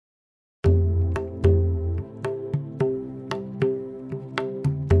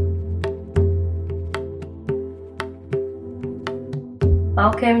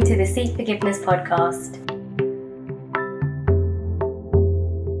Welcome to the Seek Forgiveness podcast.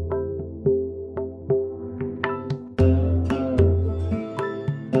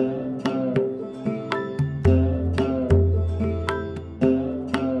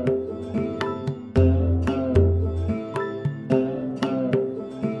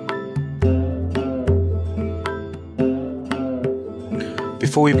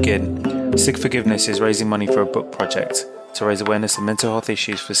 Before we begin, Seek Forgiveness is raising money for a book project to raise awareness of mental health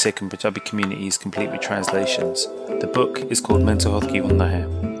issues for Sikh and Punjabi communities, complete with translations. The book is called Mental Health Ki Hunda Hai.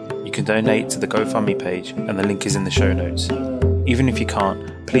 You can donate to the GoFundMe page and the link is in the show notes. Even if you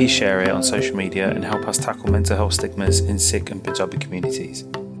can't, please share it on social media and help us tackle mental health stigmas in Sikh and Punjabi communities.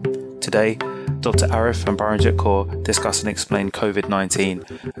 Today, Dr. Arif and Paramjit Kaur discuss and explain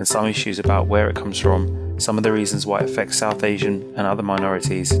COVID-19 and some issues about where it comes from, some of the reasons why it affects South Asian and other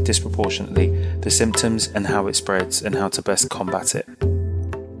minorities disproportionately, the symptoms and how it spreads, and how to best combat it.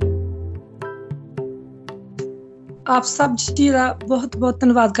 ਆਪ ਸਭ ਜੀ ਦਾ ਬਹੁਤ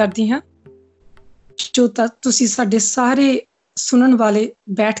ਧੰਨਵਾਦ ਕਰਦੀ ਹਾਂ ਜੋ ਤੁਸੀਂ ਸਾਡੇ ਸਾਰੇ ਸੁਣਨ ਵਾਲੇ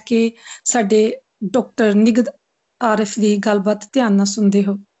ਬੈਠ ਕੇ ਸਾਡੇ ਡਾਕਟਰ ਨਿਗਦ ਆਰਿਫ ਦੀ ਗੱਲਬਾਤ ਧਿਆਨ ਨਾਲ ਸੁਣਦੇ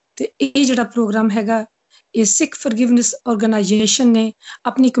ਹੋ ਤੇ ਇਹ ਜਿਹੜਾ ਪ੍ਰੋਗਰਾਮ ਹੈਗਾ ਇਹ ਸਿੱਖ ਫॉरगिवनेस ਆਰਗੇਨਾਈਜੇਸ਼ਨ ਨੇ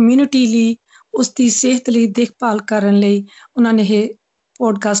ਆਪਣੀ ਕਮਿਊਨਿਟੀ ਲਈ ਉਸ ਦੀ ਸਿਹਤ ਲਈ ਦੇਖਭਾਲ ਕਰਨ ਲਈ ਉਹਨਾਂ ਨੇ ਇਹ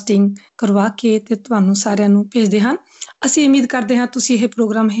ਪੋਡਕਾਸਟਿੰਗ ਕਰਵਾ ਕੇ ਤੇ ਤੁਹਾਨੂੰ ਸਾਰਿਆਂ ਨੂੰ ਭੇਜਦੇ ਹਨ। ਅਸੀਂ ਉਮੀਦ ਕਰਦੇ ਹਾਂ ਤੁਸੀਂ ਇਹ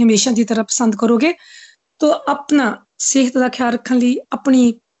ਪ੍ਰੋਗਰਾਮ ਹਮੇਸ਼ਾ ਦੀ ਤਰ੍ਹਾਂ ਪਸੰਦ ਕਰੋਗੇ। ਤੋ ਆਪਣਾ ਸਿਹਤ ਦਾ ਖਿਆਲ ਰੱਖਣ ਲਈ,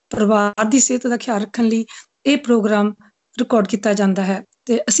 ਆਪਣੀ ਪਰਿਵਾਰ ਦੀ ਸਿਹਤ ਦਾ ਖਿਆਲ ਰੱਖਣ ਲਈ ਇਹ ਪ੍ਰੋਗਰਾਮ ਰਿਕਾਰਡ ਕੀਤਾ ਜਾਂਦਾ ਹੈ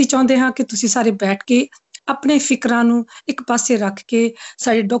ਤੇ ਅਸੀਂ ਚਾਹੁੰਦੇ ਹਾਂ ਕਿ ਤੁਸੀਂ ਸਾਰੇ ਬੈਠ ਕੇ ਆਪਣੇ ਫਿਕਰਾਂ ਨੂੰ ਇੱਕ ਪਾਸੇ ਰੱਖ ਕੇ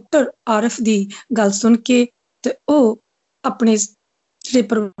ਸਾਡੇ ਡਾਕਟਰ ਆਰਿਫ ਦੀ ਗੱਲ ਸੁਣ ਕੇ ਤੇ ਉਹ ਆਪਣੇ ਜਿਹੜੇ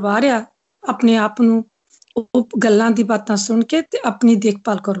ਪਰਿਵਾਰ ਆ ਆਪਣੇ ਆਪ ਨੂੰ ਉਹ ਗੱਲਾਂ ਦੀ ਬਾਤਾਂ ਸੁਣ ਕੇ ਤੇ ਆਪਣੀ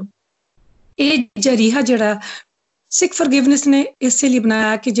ਦੇਖਭਾਲ ਕਰੋ। ਇਹ ਜਰੀਹਾ ਜਿਹੜਾ ਸਿੱਖ ਫॉरगिवनेस ਨੇ ਇਸੇ ਲਈ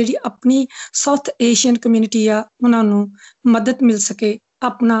ਬਣਾਇਆ ਕਿ ਜਿਹੜੀ ਆਪਣੀ ਸਾਊਥ ਏਸ਼ੀਅਨ ਕਮਿਊਨਿਟੀ ਆ ਉਹਨਾਂ ਨੂੰ ਮਦਦ ਮਿਲ ਸਕੇ,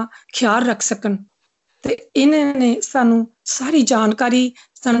 ਆਪਣਾ ਖਿਆਲ ਰੱਖ ਸਕਣ ਤੇ ਇਹਨਾਂ ਨੇ ਸਾਨੂੰ ਸਾਰੀ ਜਾਣਕਾਰੀ,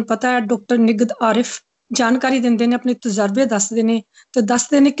 ਸਾਨੂੰ ਪਤਾ ਹੈ ਡਾਕਟਰ ਨਿਗਦ ਆਰਿਫ ਜਾਣਕਾਰੀ ਦਿੰਦੇ ਨੇ, ਆਪਣੇ ਤਜਰਬੇ ਦੱਸਦੇ ਨੇ ਤੇ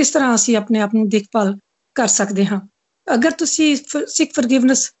ਦੱਸਦੇ ਨੇ ਕਿਸ ਤਰ੍ਹਾਂ ਅਸੀਂ ਆਪਣੇ ਆਪ ਨੂੰ ਦੇਖਭਾਲ ਕਰ ਸਕਦੇ ਹਾਂ। ਅਗਰ ਤੁਸੀਂ ਸਿੱਖ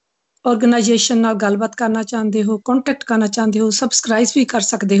ਫॉरगिवनेस ਆਰਗੇਨਾਈਜੇਸ਼ਨ ਨਾਲ ਗੱਲਬਾਤ ਕਰਨਾ ਚਾਹੁੰਦੇ ਹੋ, ਕੰਟੈਕਟ ਕਰਨਾ ਚਾਹੁੰਦੇ ਹੋ, ਸਬਸਕ੍ਰਾਈਬ ਵੀ ਕਰ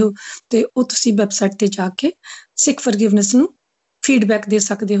ਸਕਦੇ ਹੋ ਤੇ ਉਹ ਤੁਸੀਂ ਵੈਬਸਾਈਟ ਤੇ ਜਾ ਕੇ ਸਿੱਖ ਫॉरगिवनेस ਨੂੰ ਫੀਡਬੈਕ ਦੇ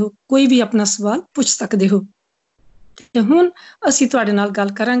ਸਕਦੇ ਹੋ, ਕੋਈ ਵੀ ਆਪਣਾ ਸਵਾਲ ਪੁੱਛ ਸਕਦੇ ਹੋ। ਤੇ ਹੁਣ ਅਸੀਂ ਤੁਹਾਡੇ ਨਾਲ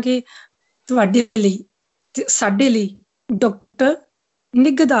ਗੱਲ ਕਰਾਂਗੇ ਤੁਹਾਡੇ ਲਈ ਤੇ ਸਾਡੇ ਲਈ ਡਾਕਟਰ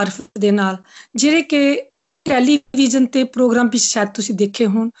ਨਿਗਦ ਆਰਿਫ ਦੇ ਨਾਲ, ਜਿਹੜੇ ਕਿ ਟੈਲੀਵਿਜ਼ਨ ਤੇ ਪ੍ਰੋਗਰਾਮ ਵੀ ਸ਼ਾਇਦ ਤੁਸੀਂ ਦੇਖੇ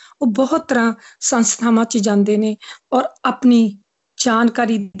ਹੋਣ। ਉਹ ਬਹੁਤ ਤਰ੍ਹਾਂ ਸੰਸਥਾਵਾਂ 'ਚ ਜਾਂਦੇ ਨੇ ਔਰ ਆਪਣੀ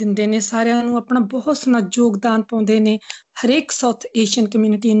ਜਾਣਕਾਰੀ ਦਿੰਦੇ ਨੇ ਸਾਰਿਆਂ ਨੂੰ, ਆਪਣਾ ਬਹੁਤ ਸੋਹਣਾ ਯੋਗਦਾਨ ਪਾਉਂਦੇ ਨੇ ਹਰੇਕ ਸਾਊਥ ਏਸ਼ੀਅਨ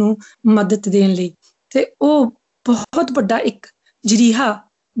ਕਮਿਊਨਿਟੀ ਨੂੰ ਮਦਦ ਦੇਣ ਲਈ ਤੇ ਉਹ ਬਹੁਤ ਵੱਡਾ ਇੱਕ ਜਰੀਹਾ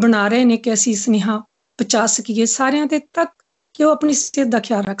ਬਣਾ ਰਹੇ ਨੇ ਕਿ ਅਸੀਂ ਸੁਨੇਹਾ ਪਹੁੰਚਾ ਸਕੀਏ ਸਾਰਿਆਂ ਦੇ ਤੱਕ ਕਿ ਉਹ ਆਪਣੀ ਸਿਹਤ ਦਾ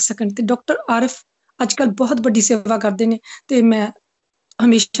ਖਿਆਲ ਰੱਖ ਸਕਣ। ਤੇ ਡਾਕਟਰ ਆਰਿਫ ਅੱਜ ਕੱਲ੍ਹ ਬਹੁਤ ਵੱਡੀ ਸੇਵਾ ਕਰਦੇ ਨੇ ਤੇ ਮੈਂ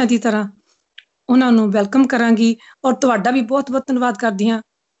ਹਮੇਸ਼ਾ ਦੀ ਤਰ੍ਹਾਂ ਉਹਨਾਂ ਨੂੰ ਵੈਲਕਮ ਕਰਾਂਗੀ ਔਰ ਤੁਹਾਡਾ ਵੀ ਬਹੁਤ ਧੰਨਵਾਦ ਕਰਦੀ ਹਾਂ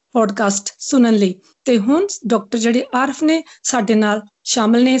ਪੋਡਕਾਸਟ ਸੁਣਨ ਲਈ। ਤੇ ਹੁਣ ਡਾਕਟਰ ਜਿਹੜੇ ਆਰਿਫ ਨੇ ਸਾਡੇ ਨਾਲ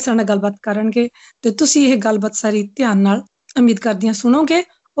ਸ਼ਾਮਲ ਨੇ, ਸਾਡੇ ਨਾਲ ਗੱਲਬਾਤ ਕਰਨਗੇ ਤੇ ਤੁਸੀਂ ਇਹ ਗੱਲਬਾਤ ਸਾਰੀ ਧਿਆਨ ਨਾਲ ਉਮੀਦ ਕਰਦੀ ਹਾਂ ਸੁਣੋਗੇ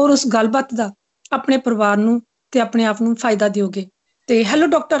ਔਰ ਉਸ ਗੱਲਬਾਤ ਦਾ ਆਪਣੇ ਪਰਿਵਾਰ ਨੂੰ ਤੇ ਆਪਣੇ ਆਪ ਨੂੰ ਫਾਇਦਾ ਦਿਓਗੇ। ਤੇ ਹੈਲੋ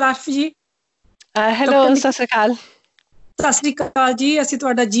ਡਾਕਟਰ ਆਰਿਫ ਜੀ। ਹੈਲੋ, ਸਤਿ ਸ਼੍ਰੀ ਅਕਾਲ। ਸਤਿ ਸ਼੍ਰੀ ਅਕਾਲ ਜੀ। ਅਸੀਂ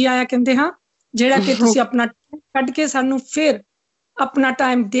ਤੁਹਾਡਾ ਜੀ ਆਇਆ ਕਹਿੰਦੇ ਹਾਂ, ਜਿਹੜਾ ਕਿ ਤੁਸੀਂ ਆਪਣਾ ਕੱਢ ਕੇ ਸਾਨੂੰ ਫਿਰ ਆਪਣਾ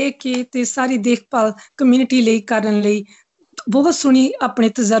ਟਾਈਮ ਦੇ ਕੇ ਤੇ ਸਾਰੀ ਦੇਖਭਾਲ ਕਮਿਊਨਿਟੀ ਲਈ ਕਰਨ ਲਈ ਬਹੁਤ ਸੋਹਣੀ ਆਪਣੇ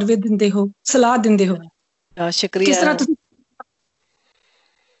ਤਜਰਬੇ ਦਿੰਦੇ ਹੋ, ਸਲਾਹ ਦਿੰਦੇ ਹੋ। ਸ਼ੁਕਰੀਆ। ਕਿਸ ਤਰ੍ਹਾਂ ਤੁਸੀਂ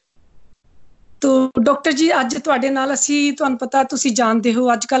ਤੋ ਡਾਕਟਰ ਜੀ ਅੱਜ ਤੁਹਾਡੇ ਨਾਲ ਅਸੀਂ, ਤੁਹਾਨੂੰ ਪਤਾ ਤੁਸੀਂ ਜਾਣਦੇ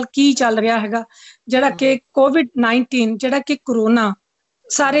ਹੋ ਅੱਜ ਕੱਲ੍ਹ ਕੀ ਚੱਲ ਰਿਹਾ ਹੈਗਾ, ਜਿਹੜਾ ਕਿ COVID-19 ਜਿਹੜਾ ਕਿ ਕਰੋਨਾ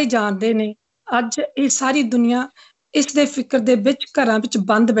ਸਾਰੇ ਜਾਣਦੇ ਨੇ। ਅੱਜ ਇਹ ਸਾਰੀ ਦੁਨੀਆ ਇਸ ਦੇ ਫਿਕਰ ਦੇ ਵਿੱਚ ਘਰਾਂ ਵਿੱਚ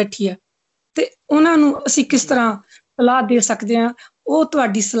ਬੰਦ ਬੈਠੀ ਹੈ ਤੇ ਉਹਨਾਂ ਨੂੰ ਅਸੀਂ ਕਿਸ ਤਰ੍ਹਾਂ ਸਲਾਹ ਦੇ ਸਕਦੇ ਹਾਂ। ਉਹ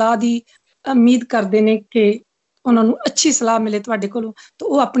ਤੁਹਾਡੀ ਸਲਾਹ ਦੀ ਉਮੀਦ ਕਰਦੇ ਨੇ ਕਿ ਉਹਨਾਂ ਨੂੰ ਅੱਛੀ ਸਲਾਹ ਮਿਲੇ ਤੁਹਾਡੇ ਕੋਲੋਂ ਤੇ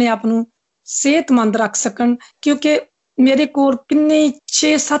ਉਹ ਆਪਣੇ ਆਪ ਨੂੰ ਸਿਹਤਮੰਦ ਰੱਖ ਸਕਣ, ਕਿਉਂਕਿ ਮੇਰੇ ਕੋਲ ਕਿੰਨੇ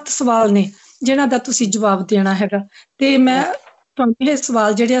 6-7 ਸਵਾਲ ਨੇ ਜਿਨ੍ਹਾਂ ਦਾ ਤੁਸੀਂ ਜਵਾਬ ਦੇਣਾ ਹੈਗਾ ਤੇ ਮੈਂ ਤੁਹਾਨੂੰ ਇਹ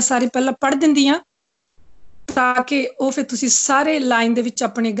ਸਵਾਲ ਜਿਹੜੇ ਆ ਸਾਰੇ ਪਹਿਲਾਂ ਪੜ੍ਹ ਦਿੰਦੀ ਹਾਂ ਤਾਂ ਕਿ ਉਹ ਫਿਰ ਤੁਸੀਂ ਸਾਰੇ ਲਾਈਨ ਦੇ ਵਿੱਚ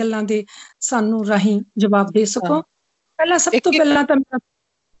ਆਪਣੇ ਗੱਲਾਂ ਦੇ ਸਾਨੂੰ ਰਾਹੀਂ ਜਵਾਬ ਦੇ ਸਕੋ। ਪਹਿਲਾਂ ਸਭ ਤੋਂ ਪਹਿਲਾਂ ਤਾਂ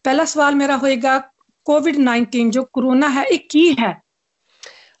ਪਹਿਲਾ ਸਵਾਲ ਮੇਰਾ ਹੋਏਗਾ COVID-19 ਜੋ ਕਰੋਨਾ ਹੈ ਇਹ ਕੀ ਹੈ?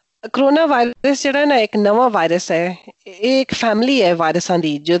 ਕਰੋਨਾ ਵਾਇਰਸ ਜਿਹੜਾ ਨਾ ਇੱਕ ਨਵਾਂ ਵਾਇਰਸ ਹੈ, ਇਹ ਇੱਕ ਫੈਮਿਲੀ ਹੈ ਵਾਇਰਸਾਂ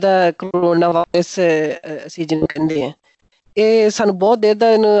ਦੀ ਜਿਹਦਾ ਕਰੋਨਾ ਵਾਇਰਸ ਅਸੀਂ ਜਿਹਨੂੰ ਕਹਿੰਦੇ ਹਾਂ। ਇਹ ਸਾਨੂੰ ਬਹੁਤ ਦੇਰ ਦਾ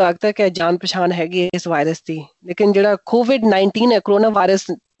ਇਹਨੂੰ ਅੱਜ ਤੱਕ ਜਾਣ ਪਛਾਣ ਹੈਗੀ ਇਸ ਵਾਇਰਸ ਦੀ, ਲੇਕਿਨ ਜਿਹੜਾ COVID-19 ਹੈ, ਕਰੋਨਾ ਵਾਇਰਸ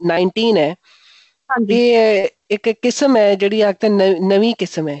 19 ਹੈ, ਇਹ ਇੱਕ ਕਿਸਮ ਹੈ ਜਿਹੜੀ ਆਖਦੇ ਨਵੀਂ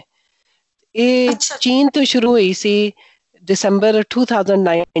ਕਿਸਮ ਹੈ। ਇਹ ਚੀਨ ਤੋਂ ਸ਼ੁਰੂ ਹੋਈ ਸੀ ਦਸੰਬਰ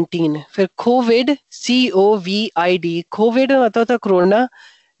 2019। ਫਿਰ COVID COVID ਕੋਵਿਡ ਮਤਲਬ ਤਾਂ ਕਰੋਨਾ,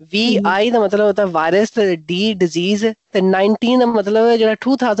 VI ਦਾ ਮਤਲਬ ਹੁੰਦਾ ਵਾਇਰਸ, D ਡਿਜ਼ੀਜ਼, ਤੇ 19 ਦਾ ਮਤਲਬ ਜਿਹੜਾ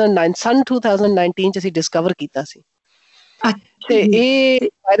 2019 ਚ ਅਸੀਂ ਡਿਸਕਵਰ ਕੀਤਾ ਸੀ। ਤੇ ਇਹ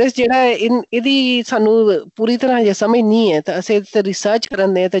ਵਾਇਰਸ ਜਿਹੜਾ ਇਹਦੀ ਸਾਨੂੰ ਪੂਰੀ ਤਰ੍ਹਾਂ ਹਜੇ ਸਮਝ ਨਹੀਂ ਹੈ, ਤਾਂ ਅਸੀਂ ਤੇ ਰਿਸਰਚ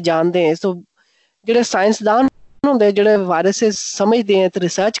ਕਰਨ ਦੇ ਤੇ ਜਾਣਦੇ ਹਾਂ। ਸੋ ਜਿਹੜੇ ਸਾਇੰਸਦਾਨ ਹੁੰਦੇ ਜਿਹੜੇ ਵਾਇਰਸ ਸਮਝਦੇ ਆ ਤੇ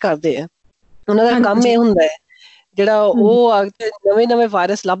ਰਿਸਰਚ ਕਰਦੇ ਆ, ਉਹਨਾਂ ਦਾ ਕੰਮ ਇਹ ਹੁੰਦਾ ਹੈ ਜਿਹੜਾ ਉਹ ਨਵੇਂ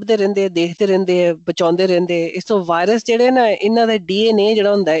ਵਾਇਰਸ ਲੱਭਦੇ ਰਹਿੰਦੇ, ਦੇਖਦੇ ਰਹਿੰਦੇ ਆ, ਬਚਾਉਂਦੇ ਰਹਿੰਦੇ। ਇਸ ਤੋਂ ਵਾਇਰਸ ਜਿਹੜੇ ਨਾ ਇਹਨਾਂ ਦਾ DNA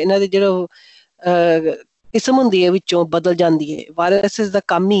ਜਿਹੜਾ ਹੁੰਦਾ, ਇਹਨਾਂ ਦੇ ਜਿਹੜਾ ਕਿਸਮ ਹੁੰਦੀ ਹੈ ਵਿੱਚੋਂ ਬਦਲ ਜਾਂਦੀ ਹੈ। ਵਾਇਰਸ ਦਾ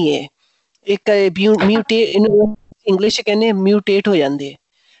ਕੰਮ ਹੀ ਹੈ ਇੱਕ ਇੰਗਲਿਸ਼ ਕਹਿੰਦੇ ਮਿਊਟੇਟ ਹੋ ਜਾਂਦੇ,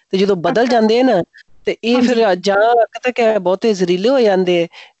 ਤੇ ਜਦੋਂ ਬਦਲ ਜਾਂਦੇ ਆ ਨਾ ਤੇ ਇਹ ਫਿਰ ਜਾਂ ਤੱਕ ਬਹੁਤੇ ਜ਼ਹਿਰੀਲੇ ਹੋ ਜਾਂਦੇ,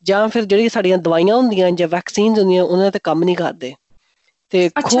 ਜਾਂ ਫਿਰ ਜਿਹੜੀ ਸਾਡੀਆਂ ਦਵਾਈਆਂ ਹੁੰਦੀਆਂ ਜਾਂ ਵੈਕਸੀਨ ਹੁੰਦੀਆਂ ਉਹਨਾਂ ਤੇ ਕੰਮ ਨਹੀਂ ਕਰਦੇ। ਤੇ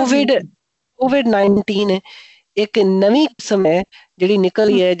COVID-19 ਇੱਕ ਨਵੀਂ ਕਿਸਮ ਹੈ ਜਿਹੜੀ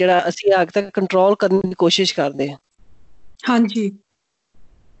ਨਿਕਲੀ ਹੈ, ਜਿਹੜਾ ਅਸੀਂ ਅੱਜ ਤੱਕ ਕੰਟਰੋਲ ਕਰਨ ਦੀ ਕੋਸ਼ਿਸ਼ ਕਰਦੇ ਹਾਂ। ਹਾਂਜੀ,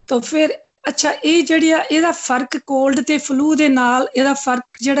 ਤਾਂ ਫਿਰ ਅੱਛਾ, ਇਹ ਜਿਹੜੀ ਆ ਇਹਦਾ ਫਰਕ ਕੋਲਡ ਤੇ ਫਲੂ ਦੇ ਨਾਲ, ਇਹਦਾ ਫਰਕ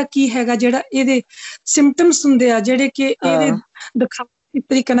ਜਿਹੜਾ ਕੀ ਹੈਗਾ, ਜਿਹੜਾ ਇਹਦੇ ਸਿੰਪਟਮਸ ਹੁੰਦੇ ਆ ਜਿਹੜੇ ਕਿ ਇਹਦੇ ਦਿਖਾਈ ਇਸ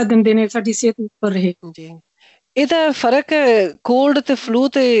ਤਰੀਕੇ ਨਾਲ ਦਿੰਦੇ ਨੇ ਸਾਡੀ ਸਿਹਤ ਉੱਪਰ ਰਹੇ ਜੀ। ਇਹਦਾ ਫਰਕ ਕੋਲਡ ਤੇ ਫਲੂ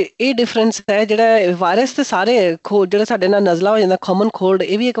ਤੇ ਇਹ ਡਿਫਰੈਂਸ ਹੈ ਜਿਹੜਾ ਵਾਇਰਸ ਤੇ ਸਾਰੇ ਜਿਹੜਾ ਸਾਡੇ ਨਾਲ ਨਜ਼ਲਾ ਹੋ ਜਾਂਦਾ ਕਾਮਨ ਕੋਲਡ,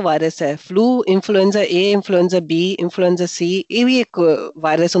 ਇਹ ਵੀ ਇੱਕ ਵਾਇਰਸ ਹੈ। Flu, influenza A, influenza B, influenza C, ਇਹ ਵੀ ਇੱਕ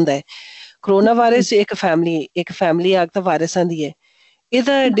ਵਾਇਰਸ ਹੁੰਦਾ ਹੈ। ਕਰੋਨਾ ਵਾਇਰਸ ਇੱਕ ਫੈਮਿਲੀ ਆਗ ਤਾਂ ਵਾਇਰਸਾਂ ਦੀ ਹੈ।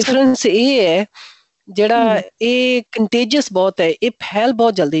 ਇਹਦਾ ਡਿਫਰੈਂਸ ਇਹ ਹੈ ਜਿਹੜਾ ਇਹ ਕੰਟੇਜੀਅਸ ਬਹੁਤ ਹੈ, ਇਹ ਫੈਲ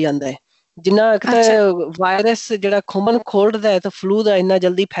ਬਹੁਤ ਜਲਦੀ ਜਾਂਦਾ ਹੈ। ਜਿੰਨਾ ਵਾਇਰਸ ਜਿਹੜਾ ਕਾਮਨ ਕੋਲਡ ਦਾ ਹੈ ਤਾਂ ਫਲੂ ਦਾ ਇੰਨਾ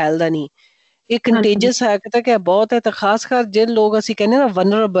ਜਲਦੀ ਫੈਲਦਾ ਨਹੀਂ। ਇਹ ਕੰਟੇਜੀਅਸ ਹੈ ਕਿ ਬਹੁਤ ਹੈ, ਤਾਂ ਖਾਸ ਕਰ ਜਿਹੜੇ ਲੋਕ ਅਸੀਂ ਕਹਿੰਦੇ ਨਾ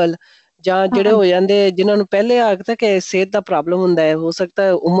ਵਨਰੇਬਲ, ਜਾਂ ਜਿਹੜੇ ਹੋ ਜਾਂਦੇ ਜਿਨ੍ਹਾਂ ਨੂੰ ਪਹਿਲੇ ਤੱਕ ਸਿਹਤ ਦਾ ਪ੍ਰੋਬਲਮ ਹੁੰਦਾ ਹੈ, ਹੋ ਸਕਦਾ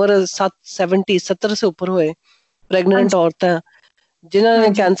ਹੈ ਉਮਰ 70 ਸੇ ਉੱਪਰ ਹੋਏ, ਪ੍ਰੈਗਨੈਂਟ ਔਰਤਾਂ ਜਿਨ੍ਹਾਂ ਨੇ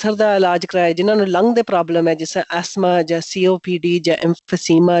ਕੈਂਸਰ ਦਾ ਇਲਾਜ ਕਰਾਇਆ, ਜਿਨ੍ਹਾਂ ਨੂੰ ਲੰਗ ਦੇ ਪ੍ਰੋਬਲਮ ਹੈ, ਜਿਸ ਤਰ੍ਹਾਂ ਐਸਮਾ ਜਾਂ COPD ਜਾਂ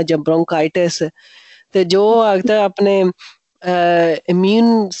ਐਮਫੀਸੀਮਾ ਜਾਂ ਬ੍ਰੋਂਕਾਈਟਿਸ, ਤੇ ਜੋ ਆਪਣੇ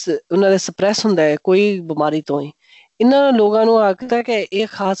ਇਮਿਊਨ ਉਹਨਾਂ ਦਾ ਸਪਰੈਸ ਹੁੰਦਾ ਹੈ ਕੋਈ ਬਿਮਾਰੀ ਤੋਂ ਹੀ, ਇਹਨਾਂ ਲੋਕਾਂ ਨੂੰ ਆਖਦਾ ਕਿ ਇਹ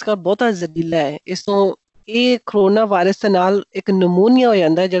ਖਾਸ ਕਰ ਬਹੁਤਾ ਜ਼ਹਿਰੀਲਾ ਹੈ। ਇਸ ਤੋਂ ਇਹ ਕਰੋਨਾ ਵਾਇਰਸ ਦੇ ਨਾਲ ਇੱਕ ਨਮੂਨੀਆ ਹੋ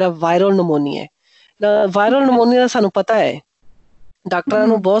ਜਾਂਦਾ ਜਿਹੜਾ ਵਾਇਰਲ ਨਮੂਨੀਆ ਹੈ। ਵਾਇਰਲ ਨਮੂਨੀਆ ਦਾ ਸਾਨੂੰ ਪਤਾ ਹੈ, ਡਾਕਟਰਾਂ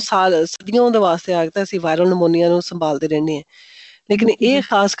ਨੂੰ ਬਹੁਤ ਸਦੀਆਂ ਦੇ ਵਾਸਤੇ ਆਖਦਾ ਅਸੀਂ ਵਾਇਰਲ ਨਮੂਨੀਆ ਨੂੰ ਸੰਭਾਲਦੇ ਰਹਿੰਦੇ ਹਾਂ। ਲੇਕਿਨ ਇਹ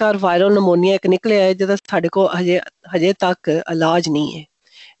ਖਾਸ ਕਰ ਵਾਇਰਲ ਨਮੂਨੀਆ ਇੱਕ ਨਿਕਲਿਆ ਹੈ ਜਿਹਦਾ ਸਾਡੇ ਕੋਲ ਹਜੇ ਤੱਕ ਇਲਾਜ ਨਹੀਂ ਹੈ।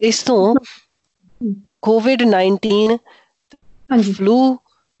 ਇਸ ਤੋਂ COVID-19 ਫਲੂ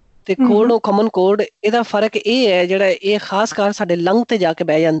ਤੇ ਕਾਮਨ ਕੋਲਡ, ਇਹਦਾ ਫਰਕ ਇਹ ਹੈ ਜਿਹੜਾ ਇਹ ਖਾਸ ਕਰ ਸਾਡੇ ਲੰਗ ਤੇ ਜਾ ਕੇ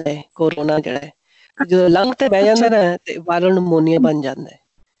ਬਹਿ ਜਾਂਦਾ ਹੈ। ਕੋਰੋਨਾ ਜਿਹੜਾ ਹੈ ਜਦੋਂ ਲੰਗ ਤੇ ਬਹਿ ਜਾਂਦਾ ਨਾ ਤੇ ਵਾਇਰਲ ਨਮੂਨੀਆ ਬਣ ਜਾਂਦਾ ਹੈ।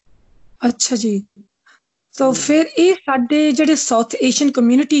 ਅੱਛਾ ਜੀ, ਤਾਂ ਫਿਰ ਇਹ ਸਾਡੇ ਜਿਹੜੇ ਸਾਊਥ ਏਸ਼ੀਅਨ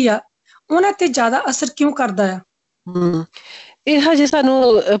ਕਮਿਊਨਿਟੀ ਆ ਉਹਨਾਂ ਤੇ ਜ਼ਿਆਦਾ ਅਸਰ ਕਿਉਂ ਕਰਦਾ ਆ? ਇਹ ਹਜੇ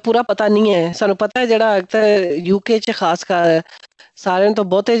ਸਾਨੂੰ ਪੂਰਾ ਪਤਾ ਨਹੀਂ ਹੈ। ਸਾਨੂੰ ਪਤਾ ਜਿਹੜਾ UK ਚ ਖਾਸ ਕਰ ਸਾਰਿਆਂ ਤੋਂ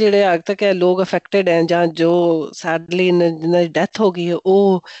ਬਹੁਤੇ ਜਿਹੜੇ ਅੱਜ ਤੱਕ ਲੋਕ ਅਫੈਕਟਡ ਹੈ ਜਾਂ ਜੋ ਸੈਡਲੀ ਜਿਹਨਾਂ ਦੀ ਡੈਥ ਹੋ ਗਈ ਹੈ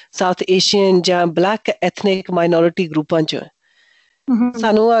ਉਹ ਸਾਊਥ ਏਸ਼ੀਅਨ ਜਾਂ ਬਲੈਕ ਐਥਨਿਕ ਮਾਈਨੋਰਿਟੀ ਗਰੁੱਪਾਂ ਚ।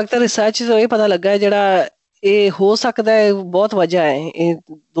 ਸਾਨੂੰ ਅੱਜ ਤੱਕ ਰਿਸਰਚ ਤੋਂ ਇਹ ਪਤਾ ਲੱਗਾ ਜਿਹੜਾ ਇਹ ਹੋ ਸਕਦਾ ਹੈ ਬਹੁਤ ਵਜ੍ਹਾ ਹੈ, ਇਹ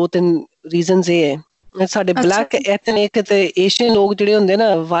 2-3 ਰੀਜ਼ਨਸ ਇਹ ਹੈ। ਸਾਡੇ ਬਲੈਕ ਐਥਨਿਕ ਤੇ ਏਸ਼ੀਅਨ ਲੋਕ ਜਿਹੜੇ ਹੁੰਦੇ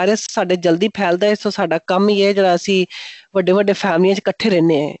ਨਾ, ਵਾਇਰਸ ਸਾਡੇ ਜਲਦੀ ਫੈਲਦਾ। ਇਸ ਤੋਂ ਸਾਡਾ ਕੰਮ ਹੀ ਹੈ ਜਿਹੜਾ ਅਸੀਂ ਵੱਡੇ ਫੈਮਲੀਆਂ ਚ ਇਕੱਠੇ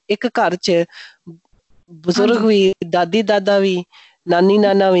ਰਹਿੰਦੇ ਹਾਂ, ਇੱਕ ਘਰ ਚ ਬਜ਼ੁਰਗ ਵੀ, ਦਾਦੀ ਦਾਦਾ ਵੀ, ਨਾਨੀ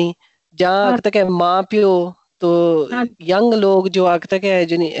ਨਾਨਾ ਵੀ, ਜਾਂ ਤੱਕ ਮਾਂ ਪਿਓ ਤੋਂ ਯੰਗ ਲੋਕ ਜੋ ਅੱਜ ਤੱਕ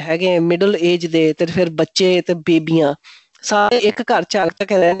ਹੈਗੇ ਮਿਡਲ ਏਜ ਦੇ, ਤੇ ਫਿਰ ਬੱਚੇ ਤੇ ਬੇਬੀਆਂ, ਸਾਰੇ ਇੱਕ ਘਰ ਚ ਅੱਜ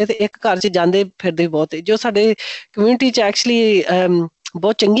ਤੱਕ ਰਹਿੰਦੇ ਤੇ ਇੱਕ ਘਰ ਚ ਜਾਂਦੇ ਫਿਰਦੇ ਬਹੁਤ, ਜੋ ਸਾਡੇ ਕਮਿਊਨਿਟੀ ਚ ਐਕਚੁਅਲੀ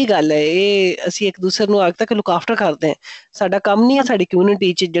ਬਹੁਤ ਚੰਗੀ ਗੱਲ ਹੈ। ਇਹ ਅਸੀਂ ਇੱਕ ਦੂਸਰੇ ਨੂੰ ਅੱਜ ਤੱਕ ਲੁੱਕ ਆਫਟਰ ਕਰਦੇ ਹਾਂ। ਸਾਡਾ ਕੰਮ ਨਹੀਂ ਹੈ ਸਾਡੀ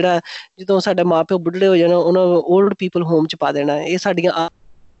ਕਮਿਊਨਿਟੀ ਚ ਜਿਹੜਾ ਜਦੋਂ ਸਾਡੇ ਮਾਂ ਪਿਓ ਬੁੱਢੜੇ ਹੋ ਜਾਣਾ ਉਹਨਾਂ ਨੂੰ ਓਲਡ ਪੀਪਲ ਹੋਮ ਚ ਪਾ ਦੇਣਾ। ਇਹ ਸਾਡੀਆਂ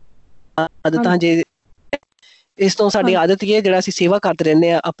ਆਦਤਾਂ ਜੇ ਇਸ ਤੋਂ ਸਾਡੀ ਆਦਤ ਇਹ ਹੈ ਜਿਹੜਾ ਅਸੀਂ ਸੇਵਾ ਕਰਦੇ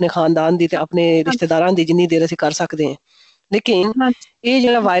ਰਹਿੰਦੇ ਹਾਂ ਆਪਣੇ ਖਾਨਦਾਨ ਦੀ ਤੇ ਆਪਣੇ ਰਿਸ਼ਤੇਦਾਰਾਂ ਦੀ ਜਿੰਨੀ ਦੇਰ ਅਸੀਂ ਕਰ ਸਕਦੇ ਹਾਂ। ਲੇਕਿਨ ਇਹ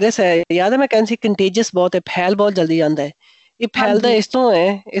ਜਿਹੜਾ ਵਾਇਰਸ ਹੈ, ਯਾਦ ਹੈ ਮੈਂ ਕਹਿੰਦੀ ਸੀ ਕੰਟੇਜੀਅਸ ਬਹੁਤ ਹੈ, ਫੈਲ ਬਹੁਤ ਜਲਦੀ ਜਾਂਦਾ ਹੈ। ਇਹ ਫੈਲਦਾ ਇਸ ਤੋਂ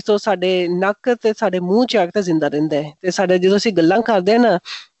ਹੈ, ਇਸ ਤੋਂ ਸਾਡੇ ਨੱਕ ਤੇ ਸਾਡੇ ਮੂੰਹ ਚ ਤਾਂ ਜ਼ਿੰਦਾ ਰਹਿੰਦਾ ਹੈ। ਤੇ ਸਾਡੇ ਜਦੋਂ ਅਸੀਂ ਗੱਲਾਂ ਕਰਦੇ ਹਾਂ ਨਾ,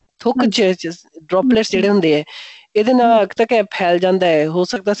 ਥੁੱਕ ਚ ਡ੍ਰੌਪਲੇਟਸ ਜਿਹੜੇ ਹੁੰਦੇ ਹੈ, ਇਹਦੇ ਨਾਲ ਤੱਕ ਫੈਲ ਜਾਂਦਾ ਹੈ। ਹੋ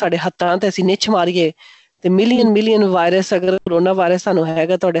ਸਕਦਾ ਸਾਡੇ ਹੱਥਾਂ ਤੇ ਅਸੀਂ ਨਿੱਛ ਮਾਰੀਏ ਤੇ ਮਿਲੀਅਨ ਵਾਇਰਸ, ਅਗਰ ਕਰੋਨਾ ਵਾਇਰਸ ਸਾਨੂੰ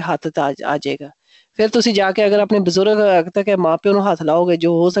ਹੈਗਾ ਤੁਹਾਡੇ ਹੱਥ ਤੇ ਆ ਜਾਏਗਾ। ਫਿਰ ਤੁਸੀਂ ਜਾ ਕੇ ਅਗਰ ਆਪਣੇ ਬਜ਼ੁਰਗ ਤੱਕ ਮਾਂ ਪਿਓ ਨੂੰ ਹੱਥ ਲਾਓਗੇ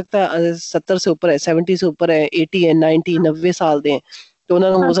ਜੋ ਹੋ ਸਕਦਾ 70 ਸੇ ਉੱਪਰ ਹੈ, 70 ਸੇ ਉੱਪਰ ਹੈ, 80 ਹੈ, 90 ਸਾਲ ਦੇ, ਤੇ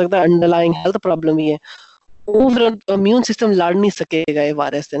ਉਹਨਾਂ ਨੂੰ ਹੋ ਸਕਦਾ ਅੰਡਰਲਾਈਂਗ ਹੈਲਥ ਪ੍ਰੋਬਲਮ ਵੀ ਹੈ, ਉਹ ਫਿਰ ਇਮਿਊਨ ਸਿਸਟਮ ਲੜ ਨਹੀਂ ਸਕੇਗਾ ਇਹ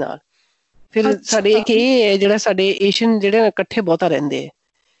ਵਾਇਰਸ ਦੇ ਨਾਲ। ਫਿਰ ਸਾਡੇ ਇੱਕ ਇਹ ਹੈ ਜਿਹੜਾ ਸਾਡੇ ਏਸ਼ੀਅਨ ਜਿਹੜੇ ਇਕੱਠੇ ਬਹੁਤਾ ਰਹਿੰਦੇ ਹੈ,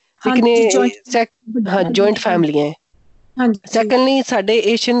 ਲੇਕਿਨ ਹਾਂ ਜੁਆਇੰਟ ਹਾਂਜੀ ਫੈਮਲੀਆਂ ਹੈ। ਹਾਂਜੀ ਸੈਕੰਡਲੀ ਸਾਡੇ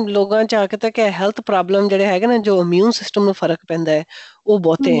ਏਸ਼ੀਅਨ ਲੋਕਾਂ ਚ ਆ ਕੇ ਤੱਕ ਹੈਲਥ ਪ੍ਰੋਬਲਮ ਜਿਹੜੇ ਹੈਗੇ ਨਾ, ਜੋ ਇਮਿਊਨ ਸਿਸਟਮ ਨੂੰ ਫਰਕ ਪੈਂਦਾ ਹੈ, ਉਹ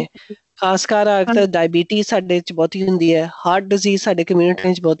ਬਹੁਤੇ ਹੈ। ਖਾਸ ਕਰ ਆ ਕੇ ਡਾਇਬੀਟੀਜ਼ ਸਾਡੇ ਚ ਬਹੁਤੀ ਹੁੰਦੀ ਹੈ, ਹਾਰਟ ਡਿਜ਼ੀਜ਼ ਸਾਡੇ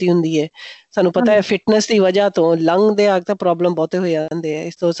ਕਮਿਊਨਿਟੀ ਚ ਬਹੁਤੀ ਹੁੰਦੀ ਹੈ। ਸਾਨੂੰ ਪਤਾ ਹੈ ਫਿਟਨੈਸ ਦੀ ਵਜ੍ਹਾ ਤੋਂ ਲੰਗ ਦੇ ਆਗ ਤਾਂ ਪ੍ਰੋਬਲਮ ਬਹੁਤੇ ਹੋ ਜਾਂਦੇ ਹੈ।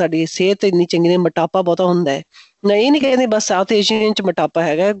 ਇਸ ਤੋਂ ਸਾਡੀ ਸਿਹਤ ਇੰਨੀ ਚੰਗੀ ਨਹੀਂ, ਮੋਟਾਪਾ ਬਹੁਤਾ ਹੁੰਦਾ ਹੈ। ਨਾ ਇਹ ਨਹੀਂ ਕਹਿੰਦੇ ਬਸ ਸਾਊਥ ਏਸ਼ੀਅਨ ਚ ਮੋਟਾਪਾ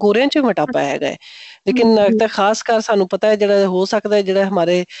ਹੈਗਾ, ਗੋਰਿਆਂ ਚ ਵੀ ਮੋਟਾਪਾ ਹੈਗਾ ਹੈ। ਲੇਕਿਨ ਤਾਂ ਖਾਸ ਕਰ ਸਾਨੂੰ ਪਤਾ ਹੈ ਜਿਹੜਾ ਹੋ ਸਕਦਾ ਹੈ, ਜਿਹੜਾ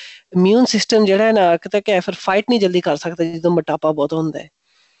ਹਮਾਰੇ ਇਮਿਊਨ ਸਿਸਟਮ ਜਿਹੜਾ ਹੈ ਨਾ ਕਿਤੇ ਕਿ ਫਿਰ ਫਾਈਟ ਨਹੀਂ ਜਲਦੀ ਕਰ ਸਕਦਾ ਜਦੋਂ ਮੋਟਾਪਾ ਬਹੁਤ ਹੁੰਦਾ ਹੈ।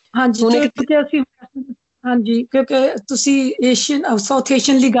 ਹਾਂਜੀ ਕਿਉਂਕਿ ਅਸੀਂ ਹਾਂਜੀ ਕਿਉਂਕਿ ਤੁਸੀਂ ਏਸ਼ੀਅਨ ਸਾਊਥ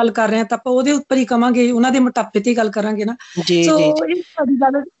ਏਸ਼ੀਅਨ ਦੀ ਗੱਲ ਕਰ ਰਹੇ ਹਾਂ ਤਾਂ ਆਪਾਂ ਉਹਦੇ ਉੱਪਰ ਹੀ ਕਵਾਂਗੇ, ਉਹਨਾਂ ਦੇ ਮੋਟਾਪੇ ਤੇ ਗੱਲ ਕਰਾਂਗੇ ਨਾ। ਜੀ ਸੋ ਜੀ ਇਹ ਸਾਡੀ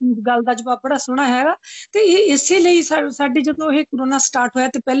ਗੱਲ ਦਾ ਜਵਾਬ ਬੜਾ ਸੋਹਣਾ ਹੈਗਾ। ਤੇ ਇਹ ਇਸੇ ਲਈ ਸਾਡੇ ਜਦੋਂ ਇਹ ਕਰੋਨਾ ਸਟਾਰਟ ਹੋਇਆ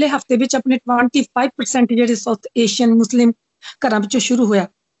ਤੇ ਪਹਿਲੇ ਹਫਤੇ ਵਿੱਚ ਆਪਣੇ 25% ਜਿਹੜੇ ਸਾਊਥ ਏਸ਼ੀਅਨ ਮੁਸਲਿਮ ਘਰਾਂ ਵਿੱਚੋਂ ਸ਼ੁਰੂ ਹੋਇਆ।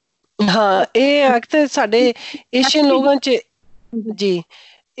 ਹਾਂ ਇਹ ਅਕਸਰ ਸਾਡੇ ਏਸ਼ੀਅਨ ਲੋਕਾਂ ਚ ਜੀ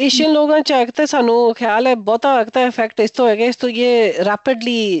ਏਸ਼ੀਅਨ ਲੋਕਾਂ ਚ ਤਾਂ ਸਾਨੂੰ ਖਿਆਲ ਹੈ ਬਹੁਤਾ ਤਾਂ ਇਫੈਕਟ ਇਸ ਤੋਂ ਹੈਗਾ, ਇਸ ਤੋਂ ਇਹ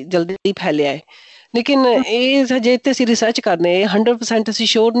ਰੈਪਿਡਲੀ ਜਲਦੀ ਫੈਲਿਆ ਹੈ। ਲੇਕਿਨ ਇਹ ਹਜੇ ਤੇ ਅਸੀਂ ਰਿਸਰਚ ਕਰਨੇ 100% ਅਸੀਂ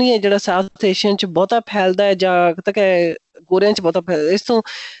ਸ਼ੋਰ ਨਹੀਂ ਹੈ ਜਿਹੜਾ ਸਾਊਥ ਏਸ਼ੀਅਨ ਚ ਬਹੁਤਾ ਫੈਲਦਾ ਹੈ ਜਾਂ ਤੱਕ ਗੋਰਿਆਂ ਚ ਬਹੁਤਾ ਫੈਲਦਾ। ਇਸ ਤੋਂ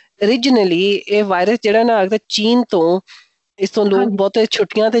ਓਰੀਜਨਲੀ ਇਹ ਵਾਇਰਸ ਜਿਹੜਾ ਨਾ ਚੀਨ ਤੋਂ, ਇਸ ਤੋਂ ਲੋਕ ਬਹੁਤੇ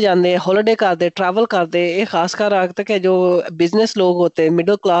ਛੁੱਟੀਆਂ ਤੇ ਜਾਂਦੇ, ਹੌਲੀਡੇ ਕਰਦੇ, ਟਰੈਵਲ ਕਰਦੇ। ਇਹ ਖਾਸ ਕਰ ਆਗ ਤੱਕ ਜੋ ਬਿਜ਼ਨਸ ਲੋਕ ਹੋਤੇ,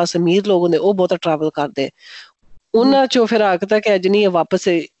 ਮਿਡਲ ਕਲਾਸ ਅਮੀਰ ਲੋਕ ਹੁੰਦੇ, ਉਹ ਬਹੁਤਾ ਟਰੈਵਲ ਕਰਦੇ। ਉਹਨਾਂ ਚੋਂ ਫਿਰ ਆਗ ਤੱਕ ਨਹੀਂ ਵਾਪਸ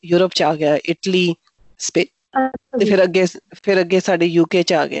ਯੂਰਪ ਚ ਆ ਗਿਆ, ਇਟਲੀ, ਸਪੇਨ ਤੇ ਫਿਰ ਅੱਗੇ ਸਾਡੇ ਯੂਕੇ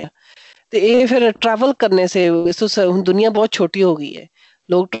ਚ ਆ ਗਿਆ। ਤੇ ਇਹ ਫਿਰ ਟਰੈਵਲ ਕਰਨੇ ਸੇ ਹੁਣ ਦੁਨੀਆ ਬਹੁਤ ਛੋਟੀ ਹੋ ਗਈ ਹੈ।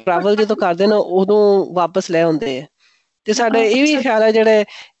 ਲੋਕ ਟਰੈਵਲ ਜਦੋਂ ਕਰਦੇ ਨਾ ਉਦੋਂ ਵਾਪਸ ਲੈ ਆਉਂਦੇ ਹੈ। ਤੇ ਸਾਡਾ ਇਹ ਵੀ ਖਿਆਲ ਹੈ ਜਿਹੜੇ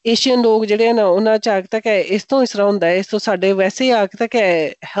ਏਸ਼ੀਅਨ ਲੋਕ ਜਿਹੜੇ ਆ ਨਾ ਉਹਨਾਂ ਚ ਆਗ ਤੱਕ ਇਸ ਤੋਂ ਇਸ ਤਰ੍ਹਾਂ ਹੁੰਦਾ ਹੈ। ਇਸ ਤੋਂ ਸਾਡੇ ਵੈਸੇ ਆਗ ਤੱਕ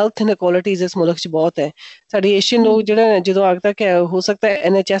ਹੈਲਥ ਇਨਕੁਆਲਿਟੀਜ਼ ਇਸ ਮੁਲਕ ਚ ਬਹੁਤ ਹੈ। ਸਾਡੇ ਏਸ਼ੀਅਨ ਲੋਕ ਜਿਹੜੇ ਜਦੋਂ ਆਗ ਤੱਕ ਹੋ ਸਕਦਾ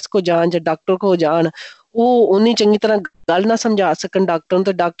NHS ਕੋ ਜਾਣ ਜਾਂ ਡਾਕਟਰ ਕੋ ਜਾਣ, ਉਹ ਉਨੀ ਚੰਗੀ ਤਰ੍ਹਾਂ ਗੱਲ ਨਾ ਸਮਝਾ ਸਕਣ ਡਾਕਟਰ ਨੂੰ,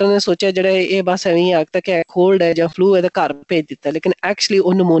 ਤੇ ਡਾਕਟਰ ਨੇ ਸੋਚਿਆ ਜਿਹੜਾ ਇਹ ਬਸ ਐਵੇਂ ਆਗ ਤੱਕ ਕੋਲਡ ਹੈ ਜਾਂ ਫਲੂ ਹੈ, ਘਰ ਭੇਜ ਦਿੱਤਾ। ਲੇਕਿਨ ਐਕਚੁਅਲੀ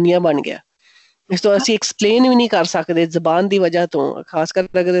ਉਹ ਨਮੋਨੀਆ ਬਣ ਗਿਆ। ਇਸ ਤੋਂ ਅਸੀਂ ਐਕਸਪਲੇਨ ਵੀ ਨਹੀਂ ਕਰ ਸਕਦੇ ਜ਼ਬਾਨ ਦੀ ਵਜ੍ਹਾ ਤੋਂ, ਖਾਸ ਕਰ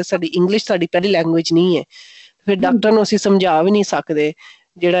ਅਗਰ ਸਾਡੀ ਇੰਗਲਿਸ਼ ਸਾਡੀ ਪਹਿਲੀ ਲੈਂਗੁਏਜ ਨਹੀਂ ਹੈ, ਫਿਰ ਡਾਕਟਰ ਨੂੰ ਅਸੀਂ ਸਮਝਾ ਵੀ ਨਹੀਂ ਸਕਦੇ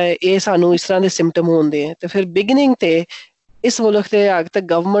ਜਿਹੜਾ ਇਹ ਸਾਨੂੰ ਇਸ ਤਰ੍ਹਾਂ ਦੇ ਸਿੰਪਟਮ ਹੁੰਦੇ ਹੈ। ਤੇ ਫਿਰ ਬਿਗਨਿੰਗ ਤੇ ਇਸ ਮੁਲਕ ਤੇ ਆਗ ਤੱਕ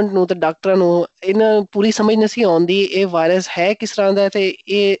ਗਵਰਨਮੈਂਟ ਨੂੰ ਤੇ ਡਾਕਟਰਾਂ ਨੂੰ ਇਹਨਾਂ ਪੂਰੀ ਸਮਝ ਨਹੀਂ ਆਉਂਦੀ ਇਹ ਵਾਇਰਸ ਹੈ ਕਿਸ ਤਰ੍ਹਾਂ ਦਾ ਤੇ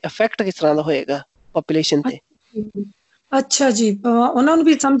ਇਹ ਇਫੈਕਟ ਕਿਸ ਤਰ੍ਹਾਂ ਦਾ ਹੋਏਗਾ ਪੋਪੂਲੇਸ਼ਨ ਤੇ। ਅੱਛਾ ਜੀ, ਉਹਨਾਂ ਨੂੰ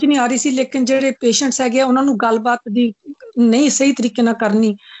ਵੀ ਸਮਝ ਨਹੀਂ ਆ ਰਹੀ ਸੀ। ਲੇਕਿਨ ਜਿਹੜੇ ਪੇਸ਼ੈਂਟਸ ਹੈਗੇ ਉਹਨਾਂ ਨੂੰ ਗੱਲਬਾਤ ਦੀ ਨਹੀਂ ਸਹੀ ਤਰੀਕੇ ਨਾਲ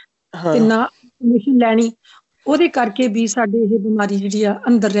ਕਰਨੀ ਤੇ ਨਾ ਇਨਫੋਰਮੇਸ਼ਨ ਲੈਣੀ, ਉਹਦੇ ਕਰਕੇ ਵੀ ਸਾਡੇ ਇਹ ਬਿਮਾਰੀ ਜਿਹੜੀ ਆ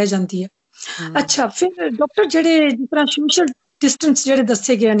ਅੰਦਰ ਰਹਿ ਜਾਂਦੀ ਹੈ। ਅੱਛਾ, ਫਿਰ ਡਾਕਟਰ ਜਿਹੜੇ ਜਿਸ ਤਰ੍ਹਾਂ ਸੋਸ਼ਲ ਡਿਸਟੈਂਸ ਜਿਹੜੇ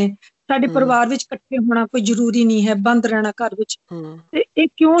ਦੱਸੇ ਗਏ ਨੇ, ਸਾਡੇ ਪਰਿਵਾਰ ਵਿੱਚ ਇਕੱਠੇ ਹੋਣਾ ਕੋਈ ਜ਼ਰੂਰੀ ਨਹੀਂ ਹੈ, ਬੰਦ ਰਹਿਣਾ ਘਰ ਵਿੱਚ, ਤੇ ਇਹ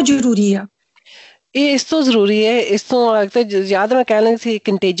ਕਿਉਂ ਜ਼ਰੂਰੀ ਆ? ਇਹ ਇਸ ਤੋਂ ਜ਼ਰੂਰੀ ਹੈ, ਇਸ ਤੋਂ ਯਾਦ ਮੈਂ ਕਹਿ ਲੱਗੀ ਸੀ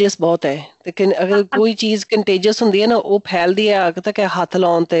ਕੰਟੇਜੀਅਸ ਬਹੁਤ ਹੈ। ਲੇਕਿਨ ਅਗਰ ਕੋਈ ਚੀਜ਼ ਕੰਟੇਜੀਅਸ ਹੁੰਦੀ ਹੈ ਨਾ, ਉਹ ਫੈਲਦੀ ਹੈ ਆਗ ਤੱਕ ਹੱਥ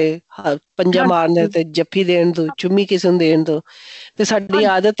ਲਾਉਣ ਤੇ, ਪੰਜਾ ਮਾਰਨ ਤੇ, ਜੱਫੀ ਦੇਣ ਤੋਂ, ਚੁੰਮੀ ਕਿਸੇ ਨੂੰ ਦੇਣ ਤੋਂ। ਤੇ ਸਾਡੀ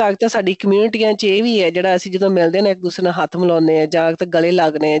ਆਦਤ ਆਗ ਤਾਂ ਸਾਡੀ ਕਮਿਊਨਿਟੀਆਂ ਚ ਇਹ ਵੀ ਹੈ ਜਿਹੜਾ ਅਸੀਂ ਜਦੋਂ ਮਿਲਦੇ ਨਾ ਇੱਕ ਦੂਸਰੇ ਨਾਲ ਹੱਥ ਮਿਲਾਉਂਦੇ ਹਾਂ ਜਾਂ ਤੱਕ ਗਲੇ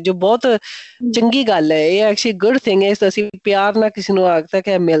ਲੱਗਦੇ ਹਾਂ, ਜੋ ਬਹੁਤ ਚੰਗੀ ਗੱਲ ਹੈ। ਇਹ ਐਕਚੁਅਲੀ ਗੁੱਡ ਥਿੰਗ ਹੈ। ਅਸੀਂ ਪਿਆਰ ਨਾਲ ਕਿਸੇ ਨੂੰ ਆਗ ਤੱਕ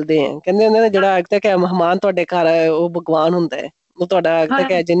ਮਿਲਦੇ ਹਾਂ। ਕਹਿੰਦੇ ਹੁੰਦੇ ਨਾ ਜਿਹੜਾ ਆਗ ਤੱਕ ਮਹਿਮਾਨ ਤੁਹਾਡੇ ਘਰ ਆਏ ਉਹ ਭਗਵਾਨ ਹੁੰਦਾ ਹੈ, ਉਹ ਤੁਹਾਡਾ ਆਗ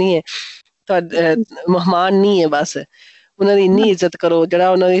ਤੱਕ ਅੱਜ ਨਹੀਂ ਹੈ, ਮਹਿਮਾਨ ਨਹੀਂ ਹੈ, ਬਸ ਉਹਨਾਂ ਦੀ ਇੰਨੀ ਇੱਜ਼ਤ ਕਰੋ, ਜਿਹੜਾ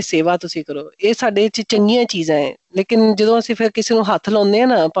ਉਹਨਾਂ ਦੀ ਸੇਵਾ ਤੁਸੀਂ ਕਰੋ। ਇਹ ਸਾਡੇ ਚ ਚੰਗੀਆਂ ਚੀਜ਼ਾਂ ਹੈ। ਲੇਕਿਨ ਜਦੋਂ ਅਸੀਂ ਫਿਰ ਕਿਸੇ ਨੂੰ ਹੱਥ ਲਾਉਂਦੇ ਹਾਂ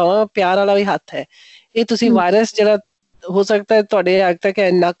ਨਾ, ਭਾਵੇਂ ਪਿਆਰ ਵਾਲਾ ਵੀ ਹੱਥ ਹੈ, ਇਹ ਤੁਸੀਂ ਵਾਇਰਸ ਜਿਹੜਾ ਹੋ ਸਕਦਾ ਹੈ ਤੁਹਾਡੇ ਆਗ ਤੱਕ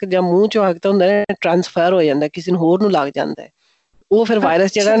ਨੱਕ ਜਾਂ ਮੂੰਹ ਚੋਂ ਆਗ ਤਾਂ ਹੁੰਦਾ ਟ੍ਰਾਂਸਫਰ ਹੋ ਜਾਂਦਾ, ਕਿਸੇ ਨੂੰ ਹੋਰ ਨੂੰ ਲੱਗ ਜਾਂਦਾ ਹੈ। ਉਹ ਫਿਰ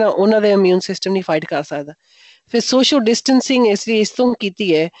ਵਾਇਰਸ ਜਿਹੜਾ ਨਾ ਉਹਨਾਂ ਦੇ ਇਮਿਊਨ ਸਿਸਟਮ ਨਹੀਂ ਫਾਈਟ ਕਰ ਸਕਦਾ। ਫਿਰ ਸੋਸ਼ਲ ਡਿਸਟੈਂਸਿੰਗ ਇਸ ਤੋਂ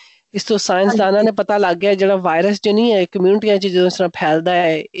ਕੀਤੀ ਹੈ। ਇਸ ਤੋਂ ਸਾਇੰਸਦਾਨਾਂ ਨੇ ਪਤਾ ਲੱਗ ਗਿਆ ਜਿਹੜਾ ਵਾਇਰਸ ਜੋ ਨਹੀਂ ਹੈ ਕਮਿਊਨਿਟੀਆਂ ਚ ਜਦੋਂ ਇਸ ਤਰ੍ਹਾਂ ਫੈਲਦਾ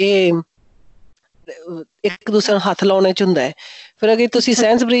ਹੈ, ਇਹ ਇੱਕ ਦੂਸਰੇ ਨੂੰ ਹੱਥ ਲਾਉਣੇ ਚ ਹੁੰਦਾ ਹੈ। ਫਿਰ ਅਗਰ ਤੁਸੀਂ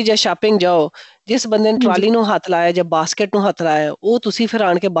ਸੈਂਸਬਰੀ ਜਾਂ ਸ਼ਾਪਿੰਗ ਜਾਓ, ਜਿਸ ਬੰਦੇ ਨੇ ਟਰਾਲੀ ਨੂੰ ਹੱਥ ਲਾਇਆ ਜਾਂ ਬਾਸਕਟ ਨੂੰ ਹੱਥ ਲਾਇਆ, ਉਹ ਤੁਸੀਂ ਫਿਰ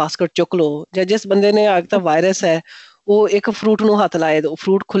ਆਣ ਕੇ ਬਾਸਕਟ ਚੁੱਕ ਲਓ। ਜਾਂ ਜਿਸ ਬੰਦੇ ਨੇ ਆਗ ਤਾਂ ਵਾਇਰਸ ਹੈ ਉਹ ਇੱਕ ਫਰੂਟ ਨੂੰ ਹੱਥ ਲਾਏ,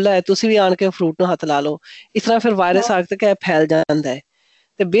 ਫਰੂਟ ਖੁੱਲਾ ਹੈ, ਤੁਸੀਂ ਵੀ ਆਣ ਕੇ ਫਰੂਟ ਨੂੰ ਹੱਥ ਲਾ ਲਓ। ਇਸ ਤਰ੍ਹਾਂ ਫਿਰ ਵਾਇਰਸ ਆਗ ਤੱਕ ਫੈਲ ਜਾਂਦਾ ਹੈ।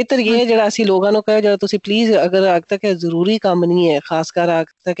 ਤੇ ਬਿਹਤਰ ਇਹ ਹੈ ਜਿਹੜਾ ਅਸੀਂ ਲੋਕਾਂ ਨੂੰ ਕਹੇ ਜਿਹੜਾ ਤੁਸੀਂ ਪਲੀਜ਼ ਅਗਰ ਆਗ ਤੱਕ ਜ਼ਰੂਰੀ ਕੰਮ ਨਹੀਂ ਹੈ, ਖਾਸ ਕਰ ਆਗ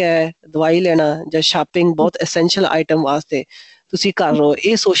ਤੱਕ ਦਵਾਈ ਲੈਣਾ ਜਾਂ ਸ਼ਾਪਿੰਗ ਬਹੁਤ ਐਸੈਂਸ਼ੀਅਲ ਆਈਟਮ ਵਾਸਤੇ ਤੁਸੀਂ ਕਰ ਲਓ।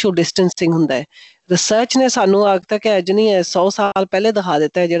 ਇਹ ਸੋਸ਼ਲ ਡਿਸਟੈਂਸਿੰਗ ਹੁੰਦਾ ਹੈ। ਰਿਸਰਚ ਨੇ ਸਾਨੂੰ ਆਗ ਤੱਕ ਅੱਜ ਨਹੀਂ ਹੈ 100 ਸਾਲ ਪਹਿਲੇ ਦਿਖਾ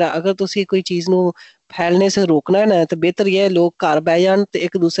ਦਿੱਤਾ ਹੈ ਜਿਹੜਾ ਅਗਰ ਤੁਸੀਂ ਕੋਈ ਚੀਜ਼ ਨੂੰ ਫੈਲਣੇ ਸੇ ਰੋਕਣਾ ਹੈ ਨਾ, ਤੇ ਬਿਹਤਰ ਇਹ ਹੈ ਲੋਕ ਘਰ ਬਹਿ ਜਾਣ ਤੇ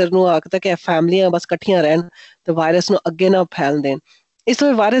ਇੱਕ ਦੂਸਰੇ ਨੂੰ ਆਗ ਤੱਕ ਫੈਮਲੀਆਂ ਬਸ ਇਕੱਠੀਆਂ ਰਹਿਣ ਤੇ ਵਾਇਰਸ ਨੂੰ ਅੱਗੇ ਨਾ ਫੈਲ ਦੇਣ। ਇਸ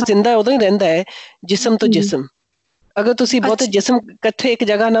ਲਈ ਵਾਇਰਸ ਜ਼ਿੰਦਾ ਉਦੋਂ ਹੀ ਰਹਿੰਦਾ ਹੈ ਜਿਸਮ ਤੋਂ ਜਿਸਮ। ਅਗਰ ਤੁਸੀਂ ਬਹੁਤੇ ਜਿਸਮ ਇਕੱਠੇ ਇੱਕ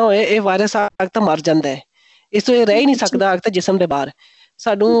ਜਗ੍ਹਾ ਨਾ ਹੋਏ, ਇਹ ਵਾਇਰਸ ਆਗ ਤਾਂ ਮਰ ਜਾਂਦਾ ਹੈ। ਇਸ ਤੋਂ ਇਹ ਰਹਿ ਹੀ ਨਹੀਂ ਸਕਦਾ ਆਗ ਤਾਂ ਜਿਸਮ ਦੇ ਬਾਹਰ।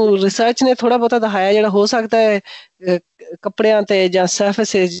 ਸਾਨੂੰ ਰਿਸਰਚ ਨੇ ਥੋੜਾ ਬਹੁਤਾ ਦਿਖਾਇਆ ਜਿਹੜਾ ਹੋ ਸਕਦਾ ਹੈ ਕੱਪੜਿਆਂ ਤੇ ਜਾਂ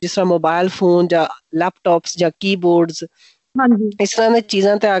ਸਰਫੇਸਿਸ ਜਿਸ ਤਰ੍ਹਾਂ ਮੋਬਾਇਲ ਫੋਨ ਜਾਂ ਲੈਪਟਾਪਸ ਜਾਂ ਕੀਬੋਰਡਸ ਇਸ ਤਰ੍ਹਾਂ ਦੀਆਂ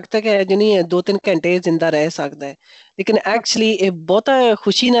ਚੀਜ਼ਾਂ ਤੇ ਆਖ ਤੱਕ ਹੈ ਜਿਹਨੀ 2-3 ਘੰਟੇ ਜ਼ਿੰਦਾ ਰਹਿ ਸਕਦਾ ਹੈ, ਲੇਕਿਨ ਐਕਚੁਅਲੀ ਇਹ ਬਹੁਤਾ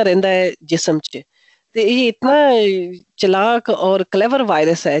ਖੁਸ਼ੀ ਨਾਲ ਰਹਿੰਦਾ ਹੈ ਜਿਸਮ 'ਚ। ਤੇ ਇਹ ਇਤਨਾ ਚਲਾਕ ਔਰ ਕਲੇਵਰ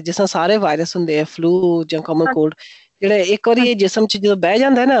ਵਾਇਰਸ ਹੈ, ਜਿਸ ਤਰ੍ਹਾਂ ਸਾਰੇ ਵਾਇਰਸ ਹੁੰਦੇ ਆ, ਫਲੂ ਜਾਂ ਕਾਮਨ ਕੋਲਡ, ਜਿਹੜਾ ਇੱਕ ਵਾਰੀ ਇਹ ਜਿਸਮ 'ਚ ਜਦੋਂ ਬਹਿ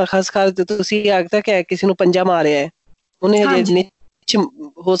ਜਾਂਦਾ ਨਾ, ਖਾਸ ਕਰ ਤੁਸੀਂ ਆਖ ਤੱਕ ਹੈ ਕਿਸੇ ਨੂੰ ਪੰਜਾ ਮਾਰਿਆ ਹੈ, ਉਹਨੇ ਹਜੇ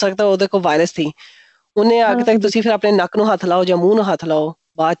ਹੋ ਸਕਦਾ ਉਹਦੇ ਕੋਲ ਵਾਇਰਸ ਸੀ, ਉਹਨੇ ਆਖ ਤੱਕ ਤੁਸੀਂ ਫਿਰ ਆਪਣੇ ਨੱਕ ਨੂੰ ਹੱਥ ਲਾਓ ਜਾਂ ਮੂੰਹ ਨੂੰ ਹੱਥ ਲਾਓ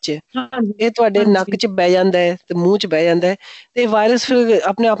ਬਾਅਦ 'ਚ, ਇਹ ਤੁਹਾਡੇ ਨੱਕ 'ਚ ਬਹਿ ਜਾਂਦਾ ਹੈ ਤੇ ਮੂੰਹ 'ਚ ਬਹਿ ਜਾਂਦਾ ਹੈ, ਤੇ ਵਾਇਰਸ ਫਿਰ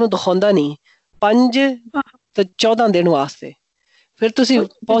ਆਪਣੇ ਆਪ ਨੂੰ ਦਿਖਾਉਂਦਾ ਨਹੀਂ 5 ਤੋਂ 14 ਦਿਨ ਵਾਸਤੇ। ਫਿਰ ਤੁਸੀਂ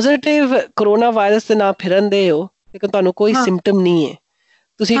ਪੋਜ਼ਿਟਿਵ ਕਰੋਨਾ ਵਾਇਰਸ ਦੇ ਨਾਲ ਫਿਰਨਦੇ ਹੋ, ਲੇਕਿਨ ਤੁਹਾਨੂੰ ਕੋਈ ਸਿੰਪਟਮ ਨਹੀਂ ਹੈ,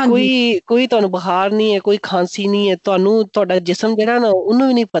 ਤੁਸੀਂ ਕੋਈ ਤੁਹਾਨੂੰ ਬੁਖਾਰ ਨਹੀਂ ਹੈ, ਕੋਈ ਖਾਂਸੀ ਨਹੀਂ ਹੈ, ਤੁਹਾਡਾ ਜਿਸਮ ਜਿਹੜਾ ਨਾ ਉਹਨੂੰ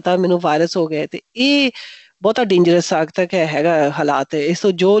ਵੀ ਨਹੀਂ ਪਤਾ ਮੈਨੂੰ ਵਾਇਰਸ ਹੋ ਗਿਆ। ਤੇ ਇਹ ਬਹੁਤਾ ਡੇਂਜਰਸ ਆਖ ਤੱਕ ਹੈਗਾ ਹਾਲਾਤ। ਇਸ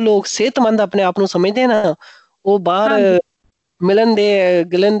ਤੋਂ ਜੋ ਲੋਕ ਸਿਹਤਮੰਦ ਆਪਣੇ ਆਪ ਨੂੰ ਸਮਝਦੇ ਨਾ, ਉਹ ਬਾਹਰ ਮਿਲਣ ਦੇ,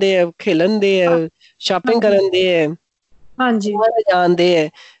 ਗਿਲਣ ਦੇ, ਖੇਲਣ ਦੇ, ਸ਼ਾਪਿੰਗ ਕਰਨ ਦੇ, ਜਾਣਦੇ ਹੈ,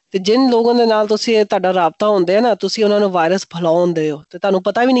 ਤੇ ਜਿਨ ਲੋਕਾਂ ਦੇ ਨਾਲ ਤੁਸੀਂ ਤੁਹਾਡਾ ਰਾਬਤਾ ਹੁੰਦਾ ਹੈ ਨਾ, ਤੁਸੀਂ ਉਹਨਾਂ ਨੂੰ ਵਾਇਰਸ ਫੈਲਾਉਂਦੇ ਹੋ ਤੇ ਤੁਹਾਨੂੰ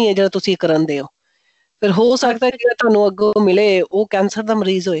ਪਤਾ ਵੀ ਨਹੀਂ ਹੈ ਜਿਹੜਾ ਤੁਸੀਂ ਕਰਨਦੇ ਹੋ। ਫਿਰ ਹੋ ਸਕਦਾ ਜਿਹੜਾ ਤੁਹਾਨੂੰ ਅੱਗੋਂ ਮਿਲੇ ਉਹ ਕੈਂਸਰ ਦਾ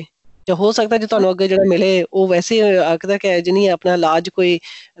ਮਰੀਜ਼ ਹੋਏ, ਜਾਂ ਹੋ ਸਕਦਾ ਜੇ ਤੁਹਾਨੂੰ ਅੱਗੇ ਜਿਹੜਾ ਮਿਲੇ ਉਹ ਵੈਸੇ ਆਖਦਾ ਕਿ ਜਿਹਨੀ ਆਪਣਾ ਇਲਾਜ ਕੋਈ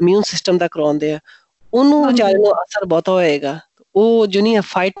ਇਮਿਊਨ ਸਿਸਟਮ ਦਾ ਕਰਵਾਉਂਦੇ ਆ, ਉਹਨੂੰ ਵਿਚਾਰੇ ਨੂੰ ਅਸਰ ਬਹੁਤਾ ਹੋਏਗਾ, ਉਹ ਜਿਹਨੀ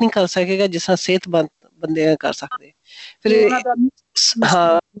ਫਾਈਟ ਨਹੀਂ ਕਰ ਸਕੇਗਾ ਜਿਸ ਤਰ੍ਹਾਂ ਸਿਹਤਮੰਦ ਬੰਦੇ ਕਰ ਸਕਦੇ। ਫਿਰ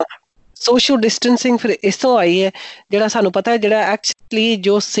ਸੋਸ਼ਲ ਡਿਸਟੈਂਸਿੰਗ ਫਿਰ ਇਸ ਤੋਂ ਆਈ ਹੈ, ਜਿਹੜਾ ਸਾਨੂੰ ਪਤਾ ਹੈ ਜਿਹੜਾ ਐਕਚੁਅਲੀ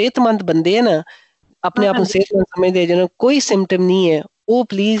ਜੋ ਸਿਹਤਮੰਦ ਬੰਦੇ ਹੈ ਨਾ, ਆਪਣੇ ਆਪ ਨੂੰ ਸਿਹਤਮੰਦ ਸਮਝਦੇ, ਜਿਹਨਾਂ ਨੂੰ ਕੋਈ ਸਿੰਪਟਮ ਨਹੀਂ ਹੈ, ਉਹ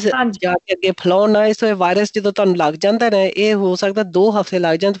ਪਲੀਜ਼ ਜਾ ਕੇ ਅੱਗੇ ਫੈਲਾਉਣ ਨਾ। ਇਸ ਵਾਇਰਸ ਜਦੋਂ ਤੁਹਾਨੂੰ ਲੱਗ ਜਾਂਦਾ ਨਾ, ਇਹ ਹੋ ਸਕਦਾ 2 ਹਫ਼ਤੇ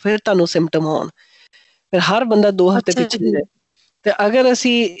ਲੱਗ ਜਾਣ ਫਿਰ ਤੁਹਾਨੂੰ ਸਿੰਪਟਮ ਹੋਣ, ਫਿਰ ਹਰ ਬੰਦਾ 2 ਹਫ਼ਤੇ ਪਿੱਛੇ ਹੈ। ਤੇ ਅਗਰ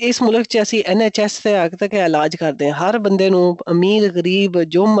ਅਸੀਂ ਇਸ ਮੁਲਕ 'ਚ ਅਸੀਂ NHS ਤੇ ਆ ਤੱਕ ਇਲਾਜ ਕਰਦੇ ਹਾਂ, ਹਰ ਬੰਦੇ ਨੂੰ, ਅਮੀਰ ਗਰੀਬ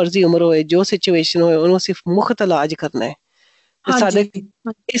ਜੋ ਮਰਜ਼ੀ ਉਮਰ ਹੋਏ, ਜੋ ਸਿਚੁਏਸ਼ਨ ਹੋਏ, ਉਹਨੂੰ ਸਿਰਫ ਮੁਫਤ ਇਲਾਜ ਕਰਨਾ ਹੈ। ਤੇ ਸਾਡੇ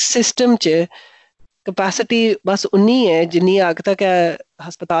ਇਸ ਸਿਸਟਮ 'ਚ ਕੈਪੈਸਿਟੀ ਬਸ ਉਨੀ ਹੈ ਜਿੰਨੀ ਆਖ ਤੱਕ ਹੈ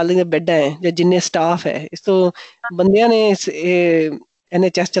ਹਸਪਤਾਲ ਦੇ ਬੈੱਡ ਹੈ ਜਾਂ ਜਿੰਨੇ ਸਟਾਫ ਹੈ। ਇਸ ਤੋਂ ਬੰਦਿਆਂ ਨੇ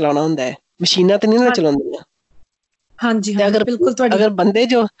NHS ਚਲਾਉਣਾ ਹੁੰਦਾ ਹੈ, ਮਸ਼ੀਨਾਂ ਤੇ ਨਹੀਂ ਨਾ ਚਲਾਉਂਦੀਆਂ।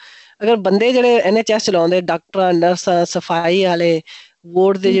 ਅਗਰ ਬੰਦੇ ਜਿਹੜੇ NHS ਚਲਾਉਂਦੇ, ਡਾਕਟਰਾਂ, ਨਰਸਾਂ, ਸਫਾਈ ਵਾਲੇ,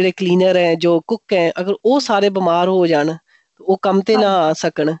 ਵਾਰਡ ਦੇ ਜਿਹੜੇ ਕਲੀਨਰ ਹੈ, ਜੋ ਕੁੱਕ ਹੈ, ਅਗਰ ਉਹ ਸਾਰੇ ਬਿਮਾਰ ਹੋ ਜਾਣ, ਉਹ ਕੰਮ ਤੇ ਨਾ ਆ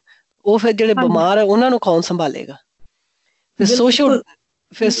ਸਕਣ, ਉਹ ਫਿਰ ਜਿਹੜੇ ਬਿਮਾਰ ਹੈ ਉਹਨਾਂ ਨੂੰ ਕੌਣ ਸੰਭਾਲੇਗਾ?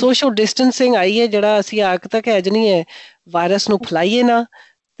 ਫਿਰ ਸੋਸ਼ਲ ਡਿਸਟੈਂਸਿੰਗ ਆਈ ਹੈ, ਜਿਹੜਾ ਅਸੀਂ ਆਖ ਤੱਕ ਹੈ ਨਹੀਂ ਹੈ ਵਾਇਰਸ ਨੂੰ ਫੈਲਾਈਏ ਨਾ,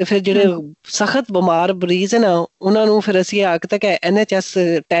 ਤੇ ਫਿਰ ਜਿਹੜੇ ਸਖਤ ਬਿਮਾਰ ਮਰੀਜ਼ ਹੈ ਨਾ, ਉਹਨਾਂ ਨੂੰ ਫਿਰ ਅਸੀਂ ਆਖ ਤੱਕ NHS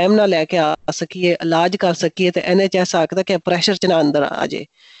ਟਾਈਮ ਨਾਲ ਲੈ ਕੇ ਆ ਸਕੀਏ, ਇਲਾਜ ਕਰ ਸਕੀਏ, ਤੇ NHS ਆਖ ਤੱਕ ਪ੍ਰੈਸ਼ਰ 'ਚ ਨਾ ਅੰਦਰ ਆ ਜਾਏ,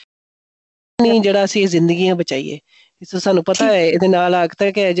 ਨਹੀਂ ਜਿਹੜਾ ਅਸੀਂ ਜ਼ਿੰਦਗੀਆਂ ਬਚਾਈਏ। ਇਸ ਤੋਂ ਸਾਨੂੰ ਪਤਾ ਹੈ ਇਹਦੇ ਨਾਲ ਆਖ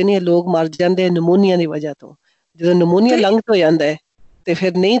ਤੱਕ ਹੈ ਜਿਹਨੇ ਲੋਕ ਮਰ ਜਾਂਦੇ ਨਮੂਨੀਆ ਦੀ ਵਜ੍ਹਾ ਤੋਂ। ਜਦੋਂ ਨਮੂਨੀਆ ਲੰਘ ਹੋ ਜਾਂਦਾ ਹੈ ਤੇ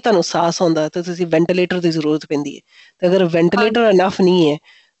ਫਿਰ ਨਹੀਂ ਤੁਹਾਨੂੰ ਸਾਹ ਆਉਂਦਾ, ਤੇ ਤੁਸੀਂ ਵੈਂਟੀਲੇਟਰ ਦੀ ਜ਼ਰੂਰਤ ਪੈਂਦੀ ਹੈ, ਤੇ ਅਗਰ ਵੈਂਟੀਲੇਟਰ ਇਨਫ ਨਹੀਂ ਹੈ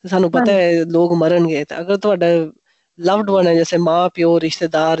ਤੇ ਸਾਨੂੰ ਪਤਾ ਹੈ ਲੋਕ ਮਰਨਗੇ। ਤੇ ਅਗਰ ਤੁਹਾਡਾ ਲਵਡ ਵਨ ਹੈ, ਜੈਸੇ ਮਾਂ ਪਿਓ,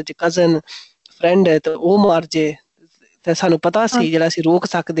 ਰਿਸ਼ਤੇਦਾਰ, ਕਜ਼ਨ, ਫਰੈਂਡ ਹੈ, ਤੇ ਉਹ ਮਰ ਜੇ, ਤੇ ਸਾਨੂੰ ਪਤਾ ਸੀ ਜਿਹੜਾ ਅਸੀਂ ਰੋਕ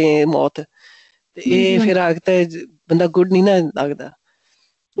ਸਕਦੇ ਹਾਂ ਮੌਤ, ਤੇ ਇਹ ਫਿਰ ਆਖਦਾ ਬੰਦਾ ਗੁੱਡ ਨਹੀਂ ਨਾ ਲੱਗਦਾ।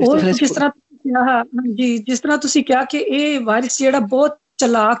 ਜਿਸ ਤਰ੍ਹਾਂ ਤੁਸੀਂ ਕਿਹਾ ਕਿ ਇਹ ਵਾਇਰਸ ਜਿਹੜਾ ਬਹੁਤ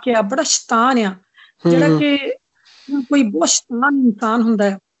ਚਲਾਕ ਆ, ਬੜਾ ਸ਼ੈਤਾਨ ਆ, ਜਿਹੜਾ ਕਿ ਕੋਈ ਬਹੁਤ ਸ਼ੈਤਾਨ ਇਨਸਾਨ ਹੁੰਦਾ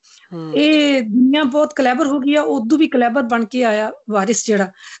ਹੈ। ਇਹ ਦੁਨੀਆ ਬਹੁਤ ਕਲੈਬਰ ਹੋ ਗਈ ਆ, ਉਦੋਂ ਵੀ ਕਲੈਬਰ ਬਣ ਕੇ ਆਇਆ ਵਾਇਰਸ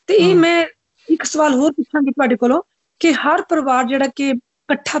ਜਿਹੜਾ। ਤੇ ਇਹ ਮੈਂ ਇੱਕ ਸਵਾਲ ਹੋਰ ਪੁੱਛਾਂਗੀ ਤੁਹਾਡੇ ਕੋਲੋਂ ਕਿ ਹਰ ਪਰਿਵਾਰ ਜਿਹੜਾ ਕਿ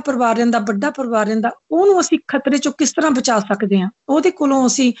ਇਕੱਠਾ ਪਰਿਵਾਰ ਰਹਿੰਦਾ, ਵੱਡਾ ਪਰਿਵਾਰ ਰਹਿੰਦਾ, ਉਹਨੂੰ ਅਸੀਂ ਖਤਰੇ ਚੋਂ ਕਿਸ ਤਰ੍ਹਾਂ ਬਚਾ ਸਕਦੇ ਹਾਂ? ਉਹਦੇ ਕੋਲੋਂ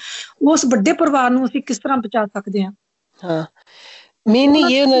ਅਸੀਂ ਉਸ ਵੱਡੇ ਪਰਿਵਾਰ ਨੂੰ ਅਸੀਂ ਕਿਸ ਤਰ੍ਹਾਂ ਬਚਾ ਸਕਦੇ ਹਾਂ?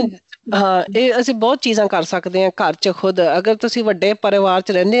 ਮੇਨਲੀ ਇਹ ਅਸੀਂ ਬਹੁਤ ਚੀਜ਼ਾਂ ਕਰ ਸਕਦੇ ਹਾਂ ਘਰ 'ਚ ਖੁਦ। ਅਗਰ ਤੁਸੀਂ ਵੱਡੇ ਪਰਿਵਾਰ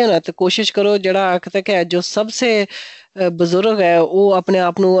 'ਚ ਰਹਿੰਦੇ ਹੋ ਨਾ, ਤੇ ਕੋਸ਼ਿਸ਼ ਕਰੋ ਜਿਹੜਾ ਆਖ ਤੱਕ ਹੈ ਜੋ ਸਭ ਸੇ ਬਜ਼ੁਰਗ ਹੈ ਉਹ ਆਪਣੇ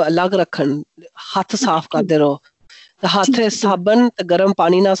ਆਪ ਨੂੰ ਅਲੱਗ ਰੱਖਣ, ਹੱਥ ਸਾਫ਼ ਕਰਦੇ ਰਹੋ, ਤੇ ਹੱਥ ਸਾਬਣ ਤੇ ਗਰਮ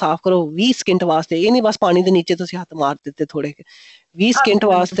ਪਾਣੀ ਨਾਲ ਸਾਫ਼ ਕਰੋ 20 ਸਕਿੰਟ ਵਾਸਤੇ। ਇਹ ਨਹੀਂ ਬਸ ਪਾਣੀ ਦੇ ਨੀਚੇ ਤੁਸੀਂ ਹੱਥ ਮਾਰ ਦਿੱਤੇ ਥੋੜੇ, 20 ਸਕਿੰਟ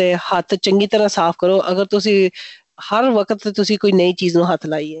ਵਾਸਤੇ ਹੱਥ ਚੰਗੀ ਤਰ੍ਹਾਂ ਸਾਫ਼ ਕਰੋ। ਅਗਰ ਤੁਸੀਂ ਹਰ ਵਕਤ ਤੁਸੀਂ ਕੋਈ ਨਈ ਚੀਜ਼ ਨੂੰ ਹੱਥ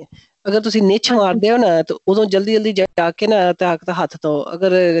ਲਾਈਏ, ਅਗਰ ਤੁਸੀਂ ਨਿੱਛ ਮਾਰਦੇ ਹੋ ਨਾ, ਤਾਂ ਉਦੋਂ ਜਲਦੀ ਜਾ ਕੇ ਨਾ ਹੱਥ ਧੋ।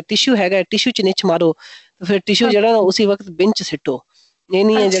 ਅਗਰ ਟਿਸ਼ੂ ਹੈਗਾ, ਟਿਸ਼ੂ 'ਚ ਨਿੱਛ ਮਾਰੋ, ਤਾਂ ਫਿਰ ਟਿਸ਼ੂ ਜਿਹੜਾ ਨਾ ਉਸੇ ਵਕਤ ਬਿੰਨ 'ਚ ਸਿੱਟੋ। ਇਹ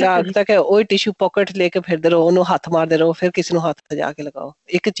ਨਹੀਂ ਹੈ ਜਿਹੜਾ ਅੱਗ ਤੱਕ ਹੈ ਉਹੀ ਟਿਸ਼ੂ ਪਾਕਟ ਲੈ ਕੇ ਫਿਰਦੇ ਰਹੋ, ਉਹਨੂੰ ਹੱਥ ਮਾਰਦੇ ਰਹੋ, ਫਿਰ ਕਿਸੇ ਨੂੰ ਹੱਥ ਜਾ ਕੇ ਲਗਾਓ।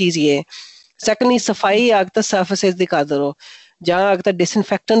 ਇੱਕ ਚੀਜ਼ ਇਹ। ਸੈਕੰਡਲੀ ਸਫਾਈ ਅੱਗ ਤਾਂ ਸਰਫੇਸਿਸ ਦੀ ਕਰਦੇ ਰਹੋ, ਜਾਂ ਅੱਗ ਤਾਂ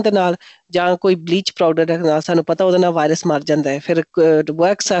ਡਿਸਇਨਫੈਕਟੈਂਟ ਦੇ ਨਾਲ, ਜਾਂ ਕੋਈ ਬਲੀਚ ਪਾਊਡਰ ਦੇ ਨਾਲ, ਸਾਨੂੰ ਪਤਾ ਉਹਦੇ ਨਾਲ ਵਾਇਰਸ ਮਰ ਜਾਂਦਾ ਹੈ। ਫਿਰ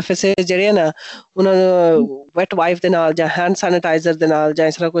ਵਰਕ ਸਰਫੇਸਿਸ ਜਿਹੜੇ ਆ ਨਾ, ਉਹਨਾਂ ਨੂੰ ਵੈਟ ਵਾਈਪ ਦੇ ਨਾਲ ਜਾਂ ਹੈਂਡ ਸੈਨੀਟਾਈਜ਼ਰ ਦੇ ਨਾਲ ਜਾਂ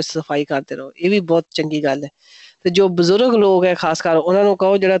ਇਸ ਤਰ੍ਹਾਂ ਕੋਈ ਸਫਾਈ ਕਰਦੇ ਰਹੋ। ਇਹ ਵੀ ਬਹੁਤ ਚੰਗੀ ਗੱਲ ਹੈ। ਤੇ ਜੋ ਬਜ਼ੁਰਗ ਲੋਕ ਹੈ ਖਾਸ ਕਰ, ਉਹਨਾਂ ਨੂੰ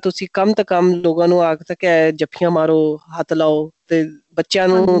ਕਹੋ ਜਿਹੜਾ ਤੁਸੀਂ ਕਮ ਤੋਂ ਕਮ ਲੋਕਾਂ ਨੂੰ ਆਖ ਤੱਕ ਜੱਫੀਆਂ ਮਾਰੋ, ਹੱਥ ਲਾਓ। ਤੇ ਬੱਚਿਆਂ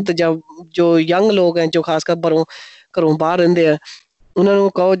ਨੂੰ ਤੇ ਜਾਂ ਜੋ ਯੰਗ ਲੋਕ ਹੈ, ਜੋ ਖਾਸ ਕਰ ਘਰੋਂ ਬਾਹਰ ਰਹਿੰਦੇ ਆ, ਉਹਨਾਂ ਨੂੰ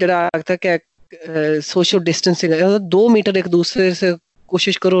ਕਹੋ ਜਿਹੜਾ ਆਖ ਤੱਕ ਸੋਸ਼ਲ ਡਿਸਟੈਂਸਿੰਗ 2 ਮੀਟਰ ਇੱਕ ਦੂਸਰੇ ਸੇ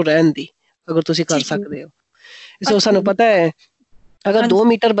ਕੋਸ਼ਿਸ਼ ਕਰੋ ਰਹਿਣ ਦੀ, ਅਗਰ ਤੁਸੀਂ ਕਰ ਸਕਦੇ ਹੋ। ਸੋ ਸਾਨੂੰ ਪਤਾ ਹੈ ਅਗਰ 2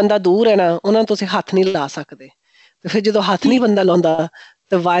 ਮੀਟਰ ਬੰਦਾ ਦੂਰ ਹੈ ਨਾ, ਉਹਨਾਂ ਨੂੰ ਤੁਸੀਂ ਹੱਥ ਨਹੀਂ ਲਾ ਸਕਦੇ। ਤੇ ਫਿਰ ਜਦੋਂ ਹੱਥ ਨਹੀਂ ਬੰਦਾ ਲਾਉਂਦਾ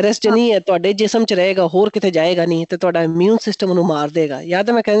ਤੇ ਵਾਇਰਸ ਨਹੀਂ ਹੈ ਤੁਹਾਡੇ ਜਿਸਮ 'ਚ ਰਹੇਗਾ, ਹੋਰ ਕਿਤੇ ਜਾਏਗਾ ਨਹੀਂ, ਤੇ ਤੁਹਾਡਾ ਇਮਿਊਨ ਸਿਸਟਮ ਉਹਨੂੰ ਮਾਰ ਦੇਗਾ। ਜਾਂ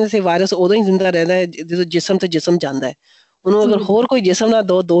ਤਾਂ ਮੈਂ ਕਹਿੰਦੀ ਸੀ ਵਾਇਰਸ ਉਦੋਂ ਹੀ ਜ਼ਿੰਦਾ ਰਹਿੰਦਾ ਹੈ ਜਦੋਂ ਜਿਸਮ ਤੇ ਜਿਸਮ ਜਾਂਦਾ ਹੈ। ਉਹਨੂੰ ਅਗਰ ਹੋਰ ਕੋਈ ਜਿਸਮ ਨਾ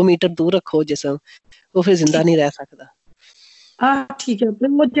 2 ਮੀਟਰ ਦੂਰ ਰੱਖੋ ਜਿਸਮ, ਉਹ ਫਿਰ ਜ਼ਿੰਦਾ ਨਹੀਂ ਰਹਿ ਸਕਦਾ। ਠੀਕ ਹੈ।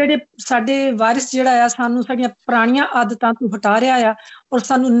 ਉਹ ਜਿਹੜੇ ਸਾਡੇ ਵਾਇਰਸ ਜਿਹੜਾ ਆ, ਸਾਨੂੰ ਸਾਡੀਆਂ ਪੁਰਾਣੀਆਂ ਆਦਤਾਂ ਤੋਂ ਹਟਾ ਰਿਹਾ ਆ ਔਰ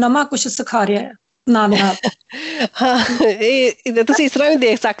ਸਾਨੂੰ ਨਵਾਂ ਕੁਝ ਸਿਖਾ ਰਿਹਾ ਆ ਨਾਲ। ਹਾਂ, ਇਹ ਤੁਸੀਂ ਇਸ ਤਰ੍ਹਾਂ ਵੀ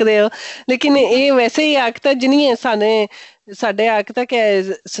ਦੇਖ ਸਕਦੇ ਹੋ, ਲੇਕਿਨ ਇਹ ਵੈਸੇ ਹੀ ਆਦਤ ਜਿਹਨੀ ਸਾਡੇ ਆਦਤ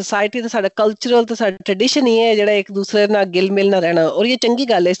ਕਿ ਸੋਸਾਇਟੀ ਦਾ ਸਾਡਾ ਕਲਚਰਲ ਤੇ ਸਾਡਾ ਟ੍ਰੈਡੀਸ਼ਨ ਹੀ ਹੈ ਜਿਹੜਾ ਇੱਕ ਦੂਸਰੇ ਨਾਲ ਗਿਲ ਮਿਲ ਨਾ ਰਹਿਣਾ, ਔਰ ਇਹ ਚੰਗੀ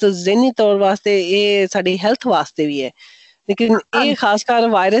ਗੱਲ ਹੈ। ਇਸ ਤੋਂ ਜ਼ਿਹਨੀ ਤੌਰ ਵਾਸਤੇ ਇਹ ਸਾਡੀ ਹੈਲਥ ਵਾਸਤੇ ਵੀ ਹੈ। ਲੇਕਿਨ ਇਹ ਖਾਸ ਕਰ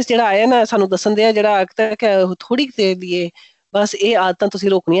ਵਾਇਰਸ ਜਿਹੜਾ ਆਇਆ ਨਾ, ਸਾਨੂੰ ਦੱਸਣ ਦੇ ਜਿਹੜਾ ਆਦਤ ਹੈ ਥੋੜੀ ਦੇਰ ਦੀ, ਬਸ ਇਹ ਆਦਤਾਂ ਤੁਸੀਂ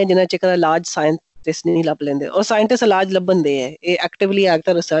ਰੋਕਣੀਆਂ ਜਿੰਨਾ ਚਿਰ ਇਲਾਜ ਸਾਇੰਟਿਸਟ ਨਹੀਂ ਲੱਭ ਲੈਂਦੇ, ਔਰ ਸਾਇੰਟਿਸਟ ਇਲਾਜ ਲੱਭਣ ਦੇ ਹੈ। ਇਹ ਐਕਟਿਵਲੀ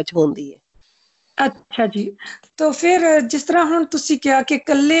ਆਦਤਾਂ ਰਿਸਰਚ ਹੁੰਦੀ ਹੈ। ਅੱਛਾ ਜੀ। ਤਾਂ ਫਿਰ ਜਿਸ ਤਰ੍ਹਾਂ ਹੁਣ ਤੁਸੀਂ ਕਿਹਾ ਕਿ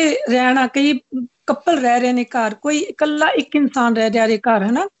ਇਕੱਲੇ ਰਹਿਣਾ, ਕਈ ਕਪਲ ਰਹਿ ਰਹੇ ਨੇ ਘਰ, ਕੋਈ ਇਕੱਲਾ ਇੱਕ ਇਨਸਾਨ ਰਹਿ ਰਿਹਾ ਘਰ,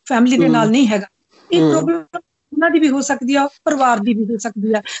 ਹੈ ਨਾ, ਫੈਮਿਲੀ ਦੇ ਨਾਲ ਨਹੀਂ ਹੈਗਾ, ਇਹ ਪ੍ਰੋਬਲਮ ਉਹਨਾਂ ਦੀ ਵੀ ਹੋ ਸਕਦੀ ਆ, ਪਰਿਵਾਰ ਦੀ ਵੀ ਹੋ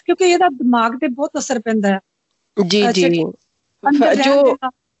ਸਕਦੀ ਆ, ਕਿਉਂਕਿ ਇਹਦਾ ਦਿਮਾਗ ਤੇ ਬਹੁਤ ਅਸਰ ਪੈਂਦਾ ਹੈ। ਜੀ ਜੀ।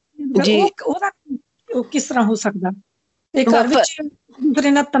 ਉਹਦਾ ਕਿਸ ਤਰ੍ਹਾਂ ਹੋ ਸਕਦਾ? ਇਹ ਘਰ ਵਿੱਚ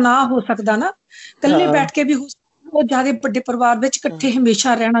ਦੂਸਰੇ ਨਾਲ ਤਣਾਅ ਹੋ ਸਕਦਾ ਨਾ, ਇਕੱਲੇ ਬੈਠ ਕੇ ਵੀ ਹੋ ਸਕਦਾ। ਉਹ ਜ਼ਿਆਦਾ ਵੱਡੇ ਪਰਿਵਾਰ ਵਿੱਚ ਇਕੱਠੇ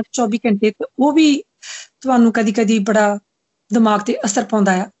ਹਮੇਸ਼ਾ ਰਹਿਣਾ 24 ਘੰਟੇ, ਤੇ ਉਹ ਵੀ ਤੁਹਾਨੂੰ ਕਦੀ ਕਦੀ ਬੜਾ ਦਿਮਾਗ ਤੇ ਅਸਰ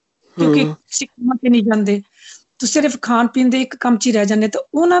ਪਾਉਂਦਾ ਆ, ਕਿਉਂਕਿ ਤੁਸੀਂ ਕੰਮਾਂ ਤੇ ਨਹੀਂ ਜਾਂਦੇ, ਤੁਸੀਂ ਸਿਰਫ ਖਾਣ ਪੀਣ ਦੇ ਇੱਕ ਕੰਮ 'ਚ ਹੀ ਰਹਿ ਜਾਂਦੇ। ਤਾਂ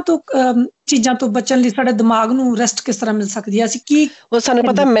ਉਹਨਾਂ ਤੋਂ ਚੀਜ਼ਾਂ ਤੋਂ ਬਚਣ ਲਈ ਸਾਡੇ ਦਿਮਾਗ ਨੂੰ ਰੈਸਟ ਕਿਸ ਤਰ੍ਹਾਂ ਮਿਲ ਸਕਦੀ ਹੈ? ਅਸੀਂ ਕੀ, ਉਹ ਸਾਨੂੰ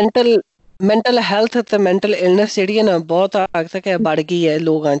ਪਤਾ ਮੈਂਟਲ ਹੈਲਥ ਤੇ ਮੈਂਟਲ ਇਲਨੈਸ ਜਿਹੜੀ ਹੈ ਨਾ, ਬਹੁਤ ਹੱਦ ਤੱਕ बढ़ ਗਈ ਹੈ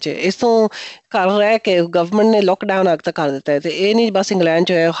ਲੋਕਾਂ 'ਚ। ਇਸ ਤੋਂ ਘਰ ਰਹਿ ਕੇ ਗਵਰਨਮੈਂਟ ਨੇ ਲੋਕਡਾਊਨ ਹੱਦ ਤੱਕ ਕਰ ਦਿੱਤਾ ਹੈ, ਤੇ ਇਹ ਨਹੀਂ ਬਸ ਇੰਗਲੈਂਡ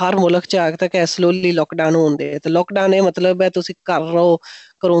 'ਚ ਹੋਇਆ, ਹਰ ਮੁਲਕ 'ਚ ਹੱਦ ਤੱਕ ਸਲੋਲੀ ਲੋਕਡਾਊਨ ਹੁੰਦੇ। ਤੇ ਲੋਕਡਾਊਨ ਇਹ ਮਤਲਬ ਹੈ ਤੁਸੀਂ ਘਰ ਰਹੋ,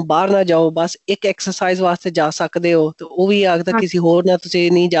 ਘਰੋਂ ਬਾਹਰ ਨਾ ਜਾਓ, ਬਸ ਇੱਕ ਐਕਸਰਸਾਈਜ਼ ਵਾਸਤੇ ਜਾ ਸਕਦੇ ਹੋ, ਤੇ ਉਹ ਵੀ ਹੱਦ ਤੱਕ ਕਿਸੇ ਹੋਰ ਨਾਲ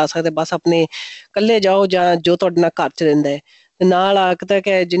ਤੁਸੀਂ ਨਹੀਂ ਜਾ ਸਕਦੇ, ਬਸ ਆਪਣੇ ਇਕੱਲੇ ਜਾਓ ਜਾਂ ਜੋ ਤੁਹਾਡੇ ਨਾਲ ਘਰ 'ਚ ਰਹਿੰਦਾ ਹੈ। ਤੇ ਨਾਲ ਹੱਦ ਤੱਕ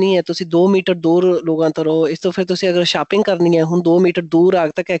ਜਿੰਨੀ ਹੈ ਤੁਸੀਂ 2 ਮੀਟਰ ਦੂਰ ਲੋਕਾਂ ਤੋਂ ਰਹੋ। ਇਸ ਤੋਂ ਫਿਰ ਤੁਸੀਂ ਅਗਰ ਸ਼ਾਪਿੰਗ ਕਰਨੀ ਹੈ, ਹੁਣ 2 ਮੀਟਰ ਦੂਰ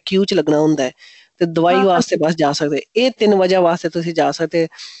ਹੱਦ ਤੱਕ ਕਿਊ 'ਚ ਲੱਗਣਾ ਹੁੰਦਾ ਹੈ, ਤੇ ਦਵਾਈ ਵਾਸਤੇ ਬਸ ਜਾ ਸਕਦੇ। ਇਹ 3 ਵਜ੍ਹਾ ਵਾਸਤੇ ਤੁਸੀਂ ਜਾ ਸਕਦੇ।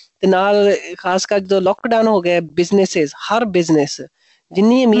 ਤੇ ਨਾਲ ਖਾਸ ਕਰ ਜਦੋਂ ਲੋਕਡਾਊਨ ਹੋ ਗਿਆ, ਬਿਜ਼ਨੈਸਿਸ, ਹਰ ਬਿਜ਼ਨਸ,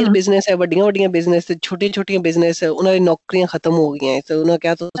 ਜਿੰਨੀ ਅਮੀਰ ਬਿਜ਼ਨਸ ਹੈ, ਵੱਡੀਆਂ ਵੱਡੀਆਂ ਬਿਜ਼ਨਸ ਤੇ ਛੋਟੀਆਂ ਛੋਟੀਆਂ ਬਿਜ਼ਨਸ, ਉਹਨਾਂ ਦੀ ਨੌਕਰੀਆਂ ਖਤਮ ਹੋ ਗਈਆਂ, ਤੇ ਉਹਨਾਂ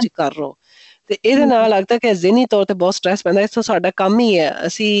ਕਿਹਾ ਤੁਸੀਂ ਕਰ ਰਹੋ। ਤੇ ਇਹਦੇ ਨਾਲ ਲੱਗਦਾ ਕਿ ਜ਼ਿਹਨੀ ਤੌਰ ਤੇ ਬਹੁਤ ਸਟ੍ਰੈਸ ਪੈਂਦਾ। ਇਸ ਤੋਂ ਸਾਡਾ ਕੰਮ ਹੀ ਹੈ,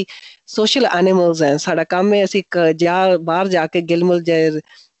 ਅਸੀਂ ਸੋਸ਼ਲ ਐਨੀਮਲਸ ਹੈ, ਸਾਡਾ ਕੰਮ ਹੈ ਅਸੀਂ ਬਾਹਰ ਜਾ ਕੇ ਗਿਲਮਿਲ ਜਾਏ।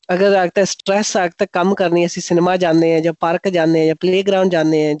 ਅਗਰ ਆਗਤਾ ਸਟ੍ਰੈਸ ਆਗਤਾ ਕੰਮ ਕਰਨੀ, ਅਸੀਂ ਸਿਨੇਮਾ ਜਾਂਦੇ ਹਾਂ ਜਾਂ ਪਾਰਕ ਜਾਂਦੇ ਹਾਂ ਜਾਂ ਪਲੇਗਰਾਊਂਡ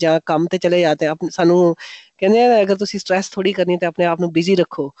ਜਾਂਦੇ ਹਾਂ ਜਾਂ ਕੰਮ ਤੇ ਚਲੇ ਜਾਂਦੇ। ਸਾਨੂੰ ਕਹਿੰਦੇ ਆ ਅਗਰ ਤੁਸੀਂ ਸਟ੍ਰੈਸ ਥੋੜੀ ਕਰਨੀ ਤੇ ਆਪਣੇ ਆਪ ਨੂੰ ਬਿਜ਼ੀ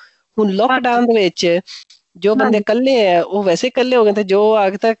ਰੱਖੋ। ਹੁਣ ਲੋਕਡਾਊਨ ਦੇ ਵਿੱਚ ਜੋ ਬੰਦੇ ਇਕੱਲੇ ਹੈ ਉਹ ਵੈਸੇ ਇਕੱਲੇ ਹੋ ਗਏ, ਤੇ ਜੋ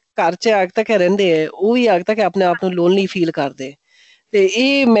ਆਗਤਾ ਘਰ 'ਚ ਆਗਤਾ ਕੇ ਰਹਿੰਦੇ ਹੈ ਉਹ ਵੀ ਆਗਤਾ ਕਿ ਆਪਣੇ ਆਪ ਨੂੰ ਲੋਨਲੀ ਫੀਲ ਕਰਦੇ। ਤੇ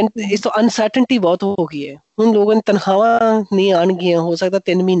ਇਹ ਇਸ ਤੋਂ ਅਨਸਰਟਨਟੀ ਬਹੁਤ ਹੋ ਗਈ ਹੈ। ਹੁਣ ਲੋਕਾਂ ਦੀ ਤਨਖਾਹਾਂ ਨਹੀਂ ਆਉਣਗੀਆਂ, ਹੋ ਸਕਦਾ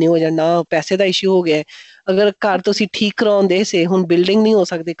 3 ਮਹੀਨੇ ਹੋ ਜਾਣ, ਨਾ ਪੈਸੇ ਦਾ ਇਸ਼ੂ ਹੋ ਗਿਆ। ਅਗਰ ਘਰ ਤੁਸੀਂ ਠੀਕ ਕਰਾਉਂਦੇ ਸੀ, ਹੁਣ ਬਿਲਡਿੰਗ ਨਹੀਂ ਹੋ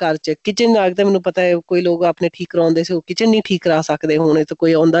ਸਕਦੀ ਘਰ 'ਚ, ਕਿਚਨ ਆਗਦਾ ਮੈਨੂੰ ਪਤਾ ਹੈ ਕੋਈ ਲੋਕ ਆਪਣੇ ਠੀਕ ਕਰਾਉਂਦੇ ਸੀ, ਉਹ ਕਿਚਨ ਨਹੀਂ ਠੀਕ ਕਰਾ ਸਕਦੇ, ਹੁਣ ਇਹ ਤਾਂ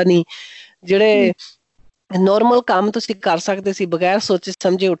ਕੋਈ ਆਉਂਦਾ ਨਹੀਂ। ਜਿਹੜੇ ਨੋਰਮਲ ਕੰਮ ਤੁਸੀਂ ਕਰ ਸਕਦੇ ਸੀ ਬਗੈਰ ਸੋਚੇ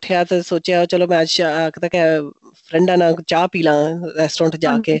ਸਮਝੇ, ਉੱਠਿਆ ਤੇ ਸੋਚਿਆ ਚਲੋ ਮੈਂ ਅੱਜ ਤੱਕ ਫਰੈਂਡਾਂ ਨਾਲ ਚਾਹ ਪੀ ਲਾਂ ਰੈਸਟੋਰੈਂਟ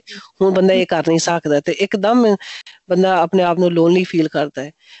ਜਾ ਕੇ, ਹੁਣ ਬੰਦਾ ਇਹ ਕਰ ਨਹੀਂ ਸਕਦਾ, ਤੇ ਇੱਕਦਮ ਬੰਦਾ ਆਪਣੇ ਆਪ ਨੂੰ ਲੋਨਲੀ ਫੀਲ ਕਰਦਾ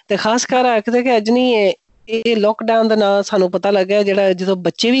ਹੈ। ਤੇ ਖਾਸ ਕਰ ਆਖਦੇ ਕਿ ਅੱਜ ਨਹੀਂ ਇਹ ਲੋਕਡਾਊਨ ਦਾ ਨਾਂ ਸਾਨੂੰ ਪਤਾ ਲੱਗਿਆ, ਜਿਹੜਾ ਜਦੋਂ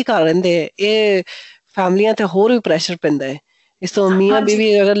ਬੱਚੇ ਵੀ ਘਰ ਰਹਿੰਦੇ ਹੈ, ਇਹ ਫੈਮਲੀਆਂ ਤੇ ਹੋਰ ਵੀ ਪ੍ਰੈਸ਼ਰ ਪੈਂਦਾ ਹੈ। ਇਸ ਤੋਂ ਮੀਆਂ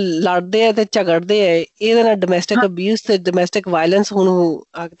ਬੀਵੀ ਅਗਰ ਲੜਦੇ ਆ ਤੇ ਝਗੜਦੇ ਹੈ, ਇਹਦੇ ਨਾਲ ਡੋਮੈਸਟਿਕ ਅਬਿਊਜ਼ ਤੇ ਡੋਮੈਸਟਿਕ ਵਾਇਲੈਂਸ ਹੁਣ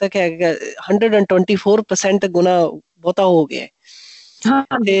ਅੱਜ ਤੱਕ 124% ਗੁਣਾ ਬਹੁਤਾ ਹੋ ਗਿਆ।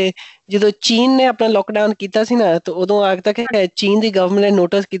 ਤੇ ਜਦੋਂ ਚੀਨ ਨੇ ਆਪਣਾ ਲੋਕਡਾਊਨ ਕੀਤਾ ਸੀ ਨਾ, ਤੇ ਉਦੋਂ ਆਗ ਤੱਕ ਚੀਨ ਦੀ ਗਵਰਨਮੈਂਟ ਨੇ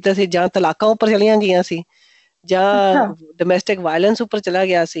ਨੋਟਿਸ ਕੀਤਾ ਸੀ, ਜਾਂ ਤਲਾਕਾਂ ਉੱਪਰ ਚਲੀਆਂ ਗਈਆਂ ਸੀ, ਜਾਂ ਡੋਮੈਸਟਿਕ ਵਾਇਲੈਂਸ ਉੱਪਰ ਚਲਾ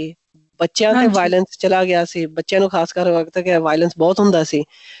ਗਿਆ ਸੀ, ਬੱਚਿਆਂ ਤੇ ਵਾਇਲੈਂਸ ਚਲਾ ਗਿਆ ਸੀ, ਬੱਚਿਆਂ ਨੂੰ ਖਾਸ ਕਰ ਵਕਤ ਤੱਕ ਵਾਇਲੈਂਸ ਬਹੁਤ ਹੁੰਦਾ ਸੀ।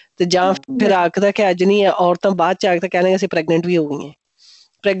 ਤੇ ਜਾਂ ਫਿਰ ਆਖਦਾ ਕਿ ਅੱਜ ਨਹੀਂ ਹੈ, ਔਰਤਾਂ ਬਾਅਦ ਚ ਆਖਦਾ ਕਹਿੰਦੇ ਅਸੀਂ ਪ੍ਰੈਗਨੈਂਟ ਵੀ ਹੋ ਗਈਆਂ,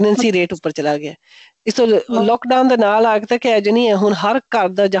 ਪ੍ਰੈਗਨੈਂਸੀ ਰੇਟ ਉੱਪਰ ਚਲਾ ਗਿਆ। ਇਸ ਤੋਂ ਲੋਕਡਾਊਨ ਦੇ ਨਾਲ ਆਖਦਾ ਕਿ ਅੱਜ ਨਹੀਂ ਹੈ, ਹੁਣ ਹਰ ਘਰ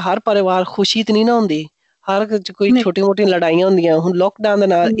ਦਾ ਜਾਂ ਹਰ ਪਰਿਵਾਰ ਖੁਸ਼ੀ ਤੇ ਨਹੀਂ ਨਾ ਹੁੰਦੀ, ਹਰ ਕੋਈ ਛੋਟੀ ਮੋਟੀਆਂ ਲੜਾਈਆਂ ਹੁੰਦੀਆਂ। ਹੁਣ ਲੋਕਡਾਊਨ ਦੇ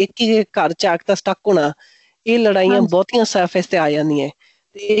ਨਾਲ ਇੱਕ ਹੀ ਘਰ ਚ ਆਖਦਾ ਸਟਕ ਹੋਣਾ, ਇਹ ਲੜਾਈਆਂ ਬਹੁਤੀਆਂ ਸਰਫੇਸ ਤੇ ਆ ਜਾਂਦੀਆਂ,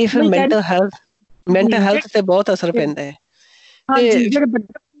 ਤੇ ਇਹ ਫਿਰ ਮੈਂਟਲ ਹੈਲਥ ਤੇ ਬਹੁਤ ਅਸਰ ਪੈਂਦਾ ਹੈ।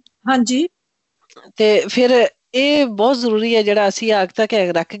 ਤੇ ਫਿਰ ਇਹ ਬਹੁਤ ਜ਼ਰੂਰੀ ਹੈ ਜਿਹੜਾ ਅਸੀਂ ਆਗ ਤੱਕ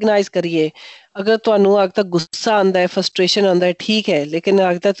ਰੈਕਗਨਾਈਜ਼ ਕਰੀਏ। ਅਗਰ ਤੁਹਾਨੂੰ ਆਗ ਤੱਕ ਗੁੱਸਾ ਆਉਂਦਾ ਹੈ, ਫਰਸਟ੍ਰੇਸ਼ਨ ਆਉਂਦਾ ਹੈ, ਠੀਕ ਹੈ, ਲੇਕਿਨ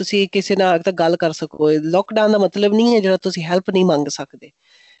ਆਗ ਤੱਕ ਤੁਸੀਂ ਕਿਸੇ ਨਾਲ ਆਗ ਤੱਕ ਗੱਲ ਕਰ ਸਕੋ। ਲੋਕਡਾਊਨ ਦਾ ਮਤਲਬ ਨਹੀਂ ਹੈ ਜਿਹੜਾ ਤੁਸੀਂ ਹੈਲਪ ਨਹੀਂ ਮੰਗ ਸਕਦੇ।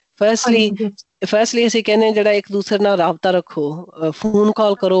 ਫਰਸਟਲੀ ਅਸੀਂ ਕਹਿੰਦੇ ਜਿਹੜਾ ਇੱਕ ਦੂਸਰੇ ਨਾਲ ਰਾਬਤਾ ਰੱਖੋ, ਫੋਨ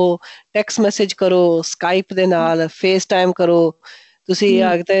ਕਾਲ ਕਰੋ, ਟੈਕਸਟ ਮੈਸੇਜ ਕਰੋ, ਸਕਾਈਪ ਦੇ ਨਾਲ ਫੇਸ ਟਾਈਮ ਕਰੋ। ਤੁਸੀਂ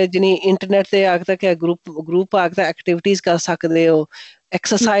ਆਗਦਾ ਜਿਨੀ ਇੰਟਰਨੈਟ ਤੇ ਆਗਦਾ ਕਿ ਗਰੁੱਪ ਆਗਦਾ ਐਕਟੀਵਿਟੀਜ਼ ਕਰ ਸਕਦੇ ਹੋ।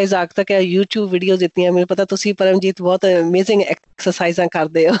 ਐਕਸਰਸਾਈਜ਼ ਆਖ ਤੱਕ YouTube ਵੀਡੀਓਜ਼ ਦਿੱਤੀਆਂ। ਮੈਨੂੰ ਪਤਾ ਤੁਸੀਂ ਪਰਮਜੀਤ ਬਹੁਤ ਅਮੇਜ਼ਿੰਗ ਐਕਸਰਸਾਈਜ਼ਾਂ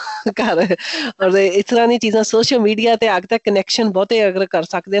ਕਰਦੇ ਹੋ ਘਰ, ਔਰ ਇਸ ਤਰ੍ਹਾਂ ਦੀਆਂ ਚੀਜ਼ਾਂ ਸੋਸ਼ਲ ਮੀਡੀਆ ਤੇ ਆਖ ਤੱਕ ਕਨੈਕਸ਼ਨ ਬਹੁਤੇ ਅਗਰ ਕਰ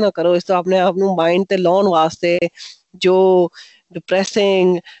ਸਕਦੇ ਨਾ ਕਰੋ। ਇਸ ਤੋਂ ਆਪਣੇ ਆਪ ਨੂੰ ਮਾਈਂਡ ਤੇ ਲਾਉਣ ਵਾਸਤੇ ਜੋ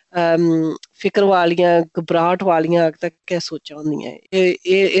ਡਿਪਰੈਸਿੰਗ, ਫਿਕਰ ਵਾਲੀਆਂ, ਘਬਰਾਹਟ ਵਾਲੀਆਂ ਆਖ ਤੱਕ ਸੋਚਾਂ ਹੁੰਦੀਆਂ,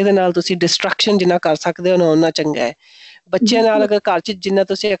 ਇਹਦੇ ਨਾਲ ਤੁਸੀਂ ਡਿਸਟਰੈਕਸ਼ਨ ਜਿੰਨਾ ਕਰ ਸਕਦੇ ਹੋ ਨਾ ਓਨਾ ਚੰਗਾ ਹੈ। ਬੱਚਿਆਂ ਨਾਲ ਅਗਰ ਘਰ 'ਚ ਜਿੰਨਾ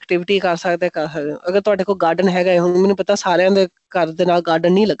ਤੁਸੀਂ ਐਕਟੀਵਿਟੀ ਕਰ ਸਕਦੇ ਹੋ। ਅਗਰ ਤੁਹਾਡੇ ਕੋਲ ਗਾਰਡਨ ਹੈਗਾ, ਹੁਣ ਮੈਨੂੰ ਪਤਾ ਸਾਰਿਆਂ ਦੇ ਘਰ ਦੇ ਨਾਲ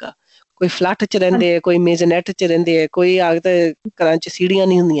ਗਾਰਡਨ ਨਹੀਂ ਲੱਗਾ, ਕੋਈ ਫਲੱਟ 'ਚ ਰਹਿੰਦੇ ਹੈ, ਕੋਈ ਮੇਜ਼ਨੈਟ 'ਚ ਰਹਿੰਦੇ ਹੈ, ਕੋਈ ਆਖਦੇ ਘਰਾਂ 'ਚ ਸੀੜੀਆਂ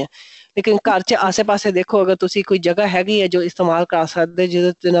ਨਹੀਂ ਹੁੰਦੀਆਂ। ਲੇਕਿਨ ਘਰ 'ਚ ਆਸੇ ਪਾਸੇ ਦੇਖੋ, ਅਗਰ ਤੁਸੀਂ ਕੋਈ ਜਗ੍ਹਾ ਹੈਗੀ ਹੈ ਜੋ ਇਸਤੇਮਾਲ ਕਰ ਸਕਦੇ,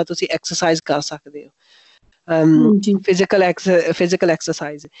 ਜਿਹਦੇ ਨਾਲ ਤੁਸੀਂ ਐਕਸਰਸਾਈਜ਼ ਕਰ ਸਕਦੇ ਹੋ, ਫਿਜ਼ੀਕਲ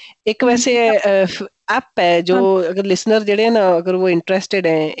ਐਕਸਰਸਾਈਜ਼। ਇੱਕ ਵੈਸੇ ਐਪ ਹੈ ਜੋ ਅਗਰ ਲਿਸਨਰ ਜਿਹੜੇ ਨਾ ਅਗਰ ਉਹ ਇੰਟਰਸਟਿਡ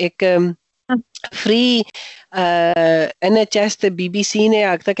ਹੈ, ਇੱਕ ਫ੍ਰੀ NHS ਤੇ BBC ਨੇ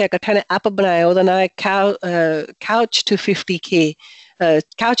ਆਖ ਤੱਕ ਇਕੱਠਾ ਨੇ ਐਪ ਬਣਾਇਆ, ਉਹਦਾ ਨਾਮ ਹੈ couch to 50K,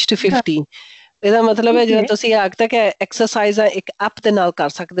 couch to 50। ਇਹਦਾ ਮਤਲਬ ਹੈ ਜਿਵੇਂ ਤੁਸੀਂ ਆਖ ਤੱਕ ਐਕਸਰਸਾਈਜ਼ ਇੱਕ ਐਪ ਦੇ ਨਾਲ ਕਰ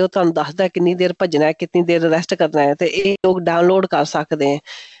ਸਕਦੇ ਹੋ, ਤੁਹਾਨੂੰ ਦੱਸਦਾ ਕਿੰਨੀ ਦੇਰ ਭੱਜਣਾ ਹੈ, ਕਿੰਨੀ ਦੇਰ ਰੈਸਟ ਕਰਨਾ ਹੈ, ਤੇ ਇਹ ਲੋਕ ਡਾਊਨਲੋਡ ਕਰ ਸਕਦੇ ਹੈ,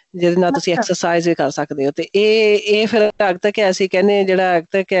 ਜਿਹਦੇ ਨਾਲ ਤੁਸੀਂ ਐਕਸਰਸਾਈਜ਼ ਵੀ ਕਰ ਸਕਦੇ ਹੋ। ਤੇ ਇਹ ਫਿਰ ਆਖ ਤੱਕ ਅਸੀਂ ਕਹਿੰਦੇ ਜਿਹੜਾ ਆਖ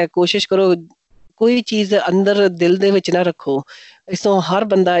ਤੱਕ ਕੋਸ਼ਿਸ਼ ਕਰੋ ਕੋਈ ਚੀਜ਼ ਅੰਦਰ ਦਿਲ ਦੇ ਵਿੱਚ ਨਾ ਰੱਖੋ। ਇਸ ਤੋਂ ਹਰ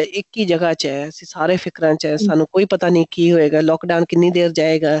ਬੰਦਾ ਇੱਕ ਹੀ ਜਗ੍ਹਾ 'ਚ ਹੈ, ਅਸੀਂ ਸਾਰੇ ਫਿਕਰਾਂ 'ਚ ਹੈ, ਸਾਨੂੰ ਕੋਈ ਪਤਾ ਨਹੀਂ ਕੀ ਹੋਏਗਾ, ਲੋਕਡਾਊਨ ਕਿੰਨੀ ਦੇਰ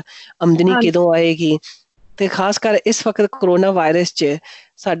ਜਾਏਗਾ, ਆਮਦਨੀ ਕਦੋਂ ਆਏਗੀ। ਤੇ ਖਾਸ ਕਰ ਇਸ ਵਕਤ ਕਰੋਨਾ ਵਾਇਰਸ 'ਚ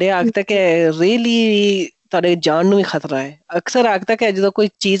ਸਾਡੇ ਆਖ ਤੱਕ ਰੀਅਲੀ ਤੁਹਾਡੇ ਜਾਨ ਨੂੰ ਵੀ ਖਤਰਾ ਹੈ। ਅਕਸਰ ਆਖ ਤੱਕ ਜਦੋਂ ਕੋਈ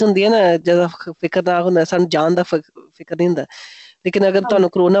ਚੀਜ਼ ਹੁੰਦੀ ਹੈ ਨਾ, ਜਦੋਂ ਫਿਕਰ ਨਾ ਹੁੰਦਾ, ਸਾਨੂੰ ਜਾਨ ਦਾ ਫਿਕਰ ਨਹੀਂ ਹੁੰਦਾ। ਲੇਕਿਨ ਅਗਰ ਤੁਹਾਨੂੰ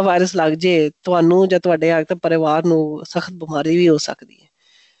ਕਰੋਨਾ ਵਾਇਰਸ ਲੱਗ ਜੇ, ਤੁਹਾਨੂੰ ਜਾਂ ਤੁਹਾਡੇ ਆਖ ਤੱਕ ਪਰਿਵਾਰ ਨੂੰ ਸਖਤ ਬਿਮਾਰੀ ਵੀ ਹੋ ਸਕਦੀ ਹੈ।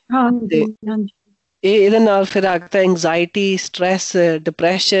 ਤੇ ਇਹਦੇ ਨਾਲ ਫਿਰ ਆਖ ਤੱਕ ਐਂਗਜ਼ਾਇਟੀ, ਸਟ੍ਰੈਸ,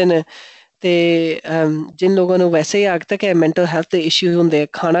 ਡਿਪਰੈਸ਼ਨ, ਤੇ ਜਿਨ ਲੋਕਾਂ ਨੂੰ ਵੈਸੇ ਹੀ ਆਖ ਤੱਕ ਮੈਂਟਲ ਹੈਲਥ ਦੇ ਇਸ਼ੂ ਹੁੰਦੇ,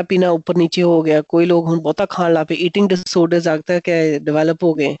 ਖਾਣਾ ਪੀਣਾ ਉੱਪਰ ਨੀਚੇ ਹੋ ਗਿਆ, ਕੋਈ ਲੋਕ ਹੁਣ ਬਹੁਤਾ ਖਾਣ ਲੱਗ ਪਏ, ਈਟਿੰਗ ਡਿਸਆਰਡਰਸ ਆਖ ਤੱਕ ਡਿਵੈਲਪ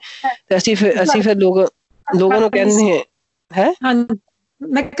ਹੋ ਗਏ। ਤੇ ਅਸੀਂ ਫਿਰ ਲੋਕਾਂ ਨੂੰ ਕਹਿੰਦੇ ਹੈ।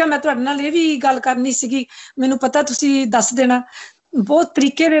 ਮੈਂ ਕਿਹਾ ਮੈਂ ਤੁਹਾਡੇ ਨਾਲ ਇਹ ਵੀ ਗੱਲ ਕਰਨੀ ਸੀਗੀ, ਮੈਨੂੰ ਪਤਾ ਤੁਸੀਂ ਦੱਸ ਦੇਣਾ, ਬਹੁਤ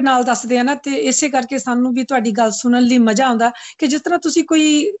ਤਰੀਕੇ ਦੇ ਨਾਲ ਦੱਸਦੇ ਆ ਨਾ, ਤੇ ਇਸੇ ਕਰਕੇ ਸਾਨੂੰ ਵੀ ਤੁਹਾਡੀ ਗੱਲ ਸੁਣਨ ਲਈ ਮਜ਼ਾ ਆਉਂਦਾ ਕਿ ਜਿਸ ਤਰ੍ਹਾਂ ਤੁਸੀਂ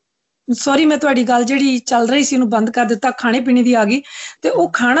ਕੋਈ, ਸੌਰੀ ਮੈਂ ਤੁਹਾਡੀ ਗੱਲ ਜਿਹੜੀ ਚੱਲ ਰਹੀ ਸੀ ਉਹਨੂੰ ਬੰਦ ਕਰ ਦਿੱਤਾ, ਖਾਣੇ ਪੀਣੇ ਦੀ ਆ ਗਈ, ਤੇ ਉਹ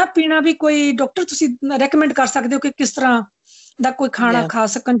ਖਾਣਾ ਪੀਣਾ ਵੀ ਕੋਈ ਡਾਕਟਰ ਤੁਸੀਂ ਰეკਮੈਂਡ ਕਰ ਸਕਦੇ ਹੋ ਕਿ ਕਿਸ ਤਰ੍ਹਾਂ ਦਾ ਕੋਈ ਖਾਣਾ ਖਾ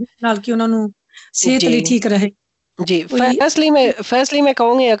ਸਕਣ ਜਿਸ ਨਾਲ ਕਿ ਉਹਨਾਂ ਨੂੰ ਸਿਹਤ ਲਈ ਠੀਕ ਰਹੇ। ਜੀ ਫਰਸਟਲੀ ਮੈਂ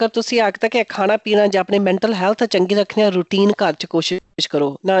ਕਹੂੰਗੀ, ਅਗਰ ਤੁਸੀਂ ਆਖ ਤੱਕ ਖਾਣਾ ਪੀਣਾ ਜਾਂ ਆਪਣੀ ਮੈਂਟਲ ਹੈਲਥ ਚੰਗੀ ਰੱਖਣੀ, ਰੂਟੀਨ ਘਰ 'ਚ ਕੋਸ਼ਿਸ਼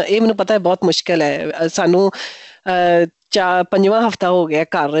ਕਰੋ ਨਾ। ਇਹ ਮੈਨੂੰ ਪਤਾ ਹੈ ਬਹੁਤ ਮੁਸ਼ਕਿਲ ਹੈ, ਸਾਨੂੰ 5ਵਾਂ ਹਫ਼ਤਾ ਹੋ ਗਿਆ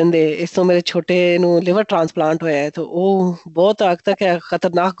ਘਰ ਰਹਿੰਦੇ। ਇਸ ਤੋਂ ਮੇਰੇ ਛੋਟੇ ਨੂੰ ਲਿਵਰ ਟ੍ਰਾਂਸਪਲਾਂਟ ਹੋਇਆ ਹੈ, ਤੇ ਉਹ ਬਹੁਤ ਆਖ ਤੱਕ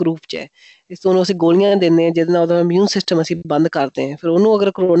ਖਤਰਨਾਕ ਗਰੁੱਪ 'ਚ ਹੈ। ਇਸ ਤੋਂ ਉਹਨੂੰ ਅਸੀਂ ਗੋਲੀਆਂ ਦਿੰਦੇ ਹਾਂ ਜਿਹਦੇ ਨਾਲ ਉਹਦਾ ਇਮਿਊਨ ਸਿਸਟਮ ਅਸੀਂ ਬੰਦ ਕਰਦੇ ਹਾਂ। ਫਿਰ ਉਹਨੂੰ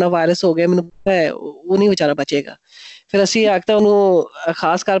ਅਗਰ ਕਰੋਨਾ ਵਾਇਰਸ ਹੋ ਗਿਆ, ਮੈਨੂੰ ਪਤਾ ਹੈ ਉਹ ਨਹੀਂ ਵਿਚਾਰਾ ਬਚੇਗਾ। ਫਿਰ ਅਸੀਂ ਆਖ ਤਾਂ ਉਹਨੂੰ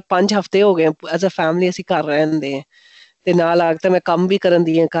ਖਾਸ ਕਰ 5 ਹਫ਼ਤੇ ਹੋ ਗਏ ਐਜ਼ ਅ ਫੈਮਿਲੀ ਅਸੀਂ ਘਰ ਰਹਿੰਦੇ ਹਾਂ, ਤੇ ਨਾਲ ਆਖ ਤਾਂ ਮੈਂ ਕੰਮ ਵੀ ਕਰਨ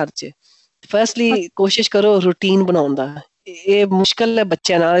ਦੀ ਹਾਂ ਘਰ 'ਚ। ਫਰਸਟਲੀ ਕੋਸ਼ਿਸ਼ ਕਰੋ ਰੂਟੀਨ ਬਣਾਉਣ ਦਾ। ਇਹ ਮੁਸ਼ਕਿਲ ਹੈ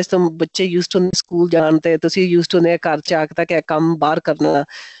ਬੱਚਿਆਂ ਨਾਲ, ਇਸ ਤੋਂ ਬੱਚੇ ਯੂਜ਼ਡ ਹੁੰਦੇ ਸਕੂਲ ਜਾਣ, ਤੇ ਤੁਸੀਂ ਯੂਜ਼ਡ ਹੁੰਦੇ ਘਰ 'ਚ ਆਖ ਤੱਕ ਕੰਮ ਬਾਹਰ ਕਰਨਾ।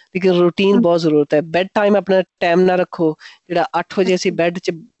 ਲੇਕਿਨ ਰੂਟੀਨ ਬਹੁਤ ਜ਼ਰੂਰਤ ਹੈ। ਬੈੱਡ ਟਾਈਮ ਆਪਣਾ ਟਾਈਮ ਨਾਲ ਰੱਖੋ, ਜਿਹੜਾ 8 ਵਜੇ ਅਸੀਂ ਬੈੱਡ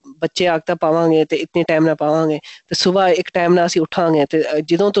 'ਚ ਬੱਚੇ ਆਖ ਤਾਂ ਪਾਵਾਂਗੇ ਤੇ ਇਤਨੇ ਟਾਈਮ ਨਾਲ ਪਾਵਾਂਗੇ, ਤੇ ਸੁਬਾਹ ਇੱਕ ਟਾਈਮ ਨਾਲ ਅਸੀਂ ਉੱਠਾਂਗੇ। ਤੇ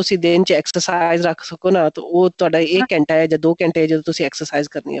ਜਦੋਂ ਤੁਸੀਂ ਦਿਨ 'ਚ ਐਕਸਰਸਾਈਜ਼ ਰੱਖ ਸਕੋ ਨਾ, ਤਾਂ ਉਹ ਤੁਹਾਡਾ 1 ਘੰਟਾ ਹੈ ਜਾਂ 2 ਘੰਟੇ ਜਦੋਂ ਤੁਸੀਂ ਐਕਸਰਸਾਈਜ਼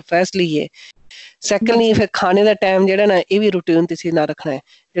ਕਰਨੀ ਹੈ। ਫਰਸਟਲੀ ਇਹ। ਸੈਕੰਡਲੀ ਫਿਰ ਖਾਣੇ ਦਾ ਟਾਈਮ ਜਿਹੜਾ ਨਾ, ਇਹ ਵੀ ਰੂਟੀਨ ਤੁਸੀਂ ਨਾ ਰੱਖਣਾ ਹੈ,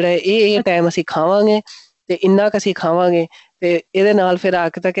 ਜਿਹੜਾ ਇਹ ਟਾਈਮ ਅਸੀਂ ਖਾਵਾਂਗੇ ਤੇ ਇੰਨਾ ਕੁ ਅਸੀਂ ਖਾਵਾਂਗੇ, ਤੇ ਇਹਦੇ ਨਾਲ ਫਿਰ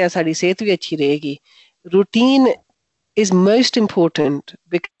ਆਖ ਤੱਕ ਸਾਡੀ ਸਿਹਤ ਵੀ ਅੱਛੀ ਰਹੇਗੀ। Routine is most important,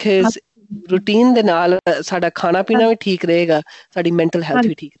 because routine ਦੇ ਨਾਲ ਸਾਡਾ ਖਾਣਾ ਪੀਣਾ ਵੀ ਠੀਕ ਰਹੇਗਾ, ਸਾਡੀ ਮੈਂਟਲ ਹੈਲਥ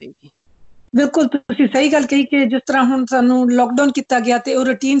ਵੀ ਠੀਕ ਰਹੇਗੀ। ਬਿਲਕੁਲ ਤੁਸੀਂ ਸਹੀ ਗੱਲ ਕਹੀ ਕਿ ਜਿਸ ਤਰ੍ਹਾਂ ਹੁਣ ਸਾਨੂੰ ਲੋਕਡਾਊਨ ਕੀਤਾ ਗਿਆ ਤੇ ਉਹ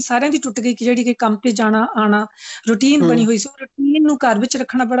ਰੂਟੀਨ ਸਾਰਿਆਂ ਦੀ ਟੁੱਟ ਗਈ, ਕਿ ਜਿਹੜੀ ਕਿ ਕੰਮ ਤੇ ਜਾਣਾ ਆਉਣਾ ਰੂਟੀਨ ਬਣੀ ਹੋਈ ਸੀ, ਉਹ ਰੂਟੀਨ ਨੂੰ ਘਰ ਵਿੱਚ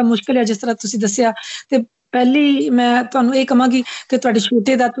ਰੱਖਣਾ ਬੜਾ ਮੁਸ਼ਕਿਲ ਹੈ, ਜਿਸ ਤਰ੍ਹਾਂ ਤੁਸੀਂ ਦੱਸਿਆ। ਤੇ ਪਹਿਲੀ ਮੈਂ ਤੁਹਾਨੂੰ ਇਹ ਕਹਾਂਗੀ ਕਿ ਤੁਹਾਡੇ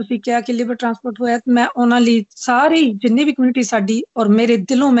ਛੋਟੇ ਦਾ ਤੁਸੀਂ ਕਿਹਾ ਕਿ ਲਿਵਰ ਟ੍ਰਾਂਸਪਲਾਂਟ ਹੋਇਆ, ਮੈਂ ਉਹਨਾਂ ਲਈ ਸਾਰੀ ਜਿੰਨੀ ਵੀ ਕਮਿਊਨਿਟੀ ਸਾਡੀ ਔਰ ਮੇਰੇ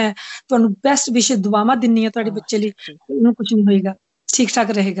ਦਿਲੋਂ ਮੈਂ ਤੁਹਾਨੂੰ ਬੈਸਟ ਵਿਸ਼ੇ ਦੁਆਵਾਂ ਦਿੰਨੀ ਹਾਂ ਤੁਹਾਡੇ ਬੱਚੇ ਲਈ। ਉਹਨੂੰ ਕੁਝ ਨਹੀਂ ਹੋਏਗਾ, ਠੀਕ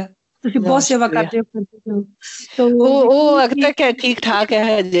ਠਾਕ ਰਹੇਗਾ। ਤੁਸੀਂ ਬਹੁਤ ਸੇਵਾ ਕਰਦੇ ਹੋ। ਉਹ ਅਗ ਤੱਕ ਹੈ ਠੀਕ ਠਾਕ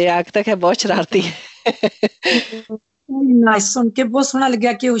ਹੈ, ਜੇ ਅਗ ਤੱਕ ਹੈ ਬਹੁਤ ਸ਼ਰਾਰਤੀ ਹੈ। ਨਾਈਸ, ਸੁਣ ਕੇ ਬਹੁਤ ਸੋਹਣਾ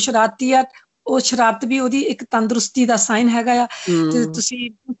ਲੱਗਿਆ ਕਿ ਉਹ ਸ਼ਰਾਰਤੀ ਆ। ਉਹ ਸ਼ਰਾਰਤ ਵੀ ਉਹਦੀ ਇੱਕ ਤੰਦਰੁਸਤੀ ਦਾ ਸਾਈਨ ਹੈਗਾ ਆ। ਤੇ ਤੁਸੀਂ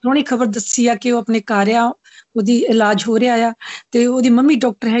ਸੋਹਣੀ ਖਬਰ ਦੱਸੀ ਆ ਕਿ ਉਹ ਆਪਣੇ ਘਰ ਆ, ਉਹਦੀ ਇਲਾਜ ਹੋ ਰਿਹਾ ਆ, ਤੇ ਉਹਦੀ ਮੰਮੀ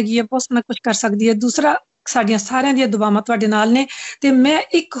ਡਾਕਟਰ ਹੈਗੀ ਆ, ਬਹੁਤ ਸੋਹਣਾ ਕੁਝ ਕਰ ਸਕਦੀ ਹੈ। ਦੂਸਰਾ, ਸਾਡੀਆਂ ਸਾਰਿਆਂ ਦੀਆਂ ਦੁਆਵਾਂ ਤੁਹਾਡੇ ਨਾਲ ਨੇ। ਤੇ ਮੈਂ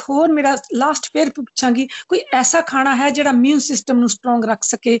ਇੱਕ ਹੋਰ ਮੇਰਾ ਲਾਸਟ ਫੇਰ ਪੁੱਛਾਂਗੀ, ਕੋਈ ਐਸਾ ਖਾਣਾ ਹੈ ਜਿਹੜਾ ਇਮਿਊਨ ਸਿਸਟਮ ਨੂੰ ਸਟਰੋਂਗ ਰੱਖ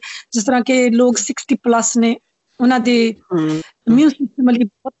ਸਕੇ? ਜਿਸ ਤਰ੍ਹਾਂ ਕਿ ਲੋਕ 60+ ਨੇ, ਉਹਨਾਂ ਦੇ ਇਮਿਊਨ ਸਿਸਟਮ ਲਈ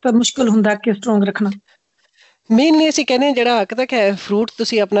ਬਹੁਤ ਮੁਸ਼ਕਿਲ ਹੁੰਦਾ ਕਿ ਸਟਰੋਂਗ ਰੱਖਣਾ। ਮੇਨਲੀ ਅਸੀਂ ਕਹਿੰਦੇ ਜਿਹੜਾ ਹੱਕ ਤੱਕ ਹੈ, ਫਰੂਟ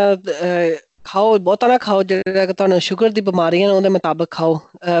ਤੁਸੀਂ ਆਪਣਾ ਖਾਓ, ਬਹੁਤਾ ਨਾ ਖਾਓ। ਜਿਹੜਾ ਕਿ ਤੁਹਾਨੂੰ ਸ਼ੂਗਰ ਦੀ ਬਿਮਾਰੀਆਂ ਨੇ ਉਹਦੇ ਮੁਤਾਬਕ ਖਾਓ।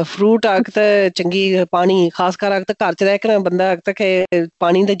 ਫਰੂਟ ਆਖ ਤਾਂ ਚੰਗੀ, ਪਾਣੀ ਖਾਸ ਕਰ ਆਖ ਤਾਂ ਘਰ ਚ ਰਹਿ ਕੇ ਨਾ ਬੰਦਾ ਆਖ ਤੱਕ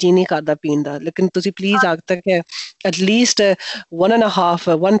ਪਾਣੀ ਦਾ ਜੀ ਨਹੀਂ ਕਰਦਾ ਪੀਣ ਦਾ, ਲੇਕਿਨ ਤੁਸੀਂ ਪਲੀਜ਼ ਆਖ ਤੱਕ ਐਟਲੀਸਟ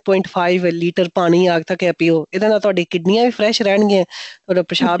 1.5 ਲੀਟਰ ਪਾਣੀ ਆਖ ਤੱਕ ਪੀਓ। ਇਹਦੇ ਨਾਲ ਤੁਹਾਡੀ ਕਿਡਨੀਆਂ ਵੀ ਫਰੈਸ਼ ਰਹਿਣਗੀਆਂ, ਤੁਹਾਡਾ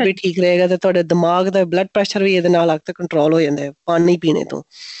ਪਿਸ਼ਾਬ ਵੀ ਠੀਕ ਰਹੇਗਾ ਤੇ ਤੁਹਾਡੇ ਦਿਮਾਗ ਦਾ ਬਲੱਡ ਪ੍ਰੈਸ਼ਰ ਵੀ ਇਹਦੇ ਨਾਲ ਆਖ ਤੱਕ ਕੰਟਰੋਲ ਹੋ ਜਾਂਦਾ ਹੈ ਪਾਣੀ ਪੀਣੇ ਤੋਂ।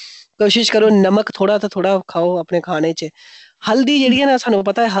 ਕੋਸ਼ਿਸ਼ ਕਰੋ ਨਮਕ ਥੋੜਾ ਤੋਂ ਥੋੜਾ ਖਾਓ ਆਪਣੇ ਖਾਣੇ 'ਚ। ਹਲਦੀ ਜਿਹੜੀ ਹੈ ਨਾ, ਸਾਨੂੰ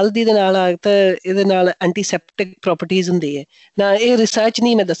ਪਤਾ ਹੈ ਹਲਦੀ ਦੇ ਨਾਲ ਤਾਂ ਇਹਦੇ ਨਾਲ ਐਂਟੀਸੈਪਟਿਕ ਪ੍ਰੋਪਰਟੀਜ਼ ਹੁੰਦੀ ਹੈ ਨਾ। ਇਹ ਰਿਸਰਚ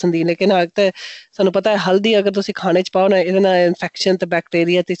ਨਹੀਂ ਮੈਂ ਦੱਸਣ ਦੀ, ਲੇਕਿਨ ਤਾਂ ਸਾਨੂੰ ਪਤਾ ਹੈ ਹਲਦੀ ਅਗਰ ਤੁਸੀਂ ਖਾਣੇ 'ਚ ਪਾਓ ਨਾ, ਇਹਦੇ ਨਾਲ ਇਨਫੈਕਸ਼ਨ ਤੇ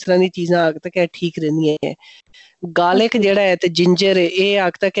ਬੈਕਟੀਰੀਆ ਤੇ ਇਸ ਤਰ੍ਹਾਂ ਦੀ ਚੀਜ਼ਾਂ ਆਗ ਤੱਕ ਠੀਕ ਰਹਿੰਦੀਆਂ ਹੈ। ਗਾਰਲਿਕ ਜਿਹੜਾ ਹੈ ਤੇ ਜਿੰਜਰ, ਇਹ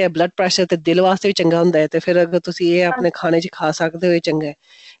ਆਗ ਤੱਕ ਹੈ ਬਲੱਡ ਪ੍ਰੈਸ਼ਰ ਤੇ ਦਿਲ ਵਾਸਤੇ ਵੀ ਚੰਗਾ ਹੁੰਦਾ ਹੈ, ਤੇ ਫਿਰ ਅਗਰ ਤੁਸੀਂ ਇਹ ਆਪਣੇ ਖਾਣੇ 'ਚ ਖਾ ਸਕਦੇ ਹੋ ਇਹ ਚੰਗਾ ਹੈ।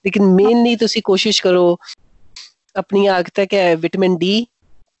 ਲੇਕਿਨ ਮੇਨਲੀ ਤੁਸੀਂ ਕੋਸ਼ਿਸ਼ ਕਰੋ ਆਪਣੀ ਆਗ ਤੱਕ ਹੈ ਵਿਟਾਮਿਨ ਡੀ,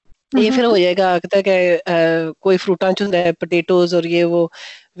 ਇਹ ਫਿਰ ਹੋ ਜਾਏਗਾ ਆਗ ਤੱਕ ਕੋਈ ਫਰੂਟਾਂ 'ਚ ਹੁੰਦਾ ਹੈ ਪੋਟੇਟੋਜ਼ ਔਰ ਇਹ ਉਹ।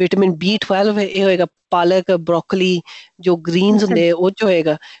 ਵਿਟਾਮਿਨ B12 ਇਹ ਹੋਏਗਾ ਪਾਲਕ, ਬਰੋਕਲੀ ਜੋ ਗ੍ਰੀਨਸ ਹੁੰਦੇ ਆ ਉਹ 'ਚ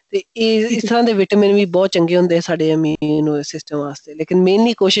ਹੋਏਗਾ। ਤੇ ਇਹ ਇਸ ਤਰ੍ਹਾਂ ਦੇ ਵਿਟਾਮਿਨ ਵੀ ਬਹੁਤ ਚੰਗੇ ਹੁੰਦੇ ਸਾਡੇ ਇਮਿਊਨ ਸਿਸਟਮ ਵਾਸਤੇ। ਲੇਕਿਨ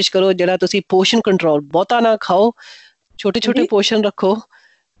ਮੇਨਲੀ ਕੋਸ਼ਿਸ਼ ਕਰੋ ਜਿਹੜਾ ਤੁਸੀਂ ਪੋਰਸ਼ਨ ਕੰਟਰੋਲ ਬਹੁਤਾ ਨਾ ਖਾਓ, ਛੋਟੇ ਛੋਟੇ ਪੋਰਸ਼ਨ ਰੱਖੋ,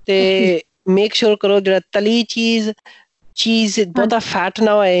 ਤੇ ਮੇਕ ਸ਼ੋਰ ਕਰੋ ਜਿਹੜਾ ਤਲੀ ਚੀਜ਼ ਬਹੁਤਾ ਫੈਟ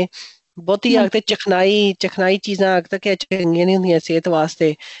ਨਾ ਹੋਏ। ਬਹੁਤੀ ਆਗ ਤੇ ਚਖਨਾਈ ਚੀਜ਼ਾਂ ਆਗ ਤੱਕ ਚੰਗੀਆਂ ਨਹੀਂ ਹੁੰਦੀਆਂ ਸਿਹਤ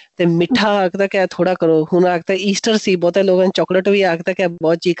ਵਾਸਤੇ। ਤੇ ਮਿੱਠਾ ਆਗ ਤੱਕ ਥੋੜਾ ਕਰੋ। ਹੁਣ ਆਗ ਤਾਂ ਈਸਟਰ ਸੀ, ਬਹੁਤੇ ਲੋਕਾਂ ਨੂੰ ਚਾਕਲੇਟ ਵੀ ਆਗ ਤੱਕ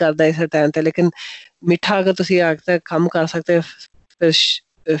ਬਹੁਤ ਜੀ ਕਰਦਾ ਇਸ ਟਾਈਮ ਤੇ, ਲੇਕਿਨ ਮਿੱਠਾ ਅਗਰ ਤੁਸੀਂ ਆਗ ਤੱਕ ਕੰਮ ਕਰ ਸਕਦੇ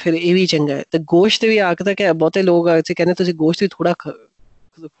ਫਿਰ ਇਹ ਵੀ ਚੰਗਾ ਹੈ। ਤੇ ਗੋਸ਼ਤ ਵੀ ਆਗ ਤੱਕ ਬਹੁਤੇ ਲੋਕ ਅਸੀਂ ਕਹਿੰਦੇ ਤੁਸੀਂ ਗੋਸ਼ਤ ਵੀ ਥੋੜਾ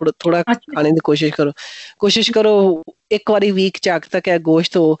ਖਾਣੇ ਦੀ ਕੋਸ਼ਿਸ਼ ਕਰੋ। ਇੱਕ ਵਾਰੀ ਵੀਕ ਚ ਆਗ ਤੱਕ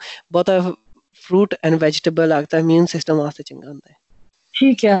ਗੋਸ਼ਤ ਹੋ, ਬਹੁਤਾ ਫਰੂਟ ਐਂਡ ਵੈਜੀਟੇਬਲ ਆਗ ਤਾਂ ਇਮਿਊਨ ਸਿਸਟਮ ਵਾਸਤੇ ਚੰਗਾ ਹੁੰਦਾ ਹੈ।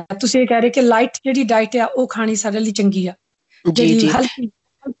 ਠੀਕ ਹੈ, ਤੁਸੀਂ ਇਹ ਕਹਿ ਰਹੇ ਕਿ ਲਾਈਟ ਜਿਹੜੀ ਡਾਈਟ ਆ ਉਹ ਖਾਣੀ ਸਾਡੇ ਲਈ ਚੰਗੀ ਆ। ਜੀ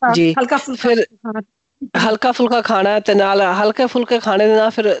ਹਲਕਾ ਫੁਲਕਾ ਖਾਣਾ ਤੇ ਨਾਲ ਹਲਕੇ ਫੁਲਕੇ ਖਾਣੇ ਦੇ ਨਾਲ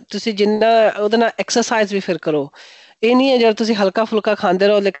ਫਿਰ ਤੁਸੀਂ ਜਿੰਨਾ ਉਹਦੇ ਨਾਲ ਐਕਸਰਸਾਈਜ਼ ਵੀ ਫਿਰ ਕਰੋ। ਇਹ ਨਹੀਂ ਹੈ ਜਦ ਤੁਸੀਂ ਹਲਕਾ ਫੁਲਕਾ ਖਾਂਦੇ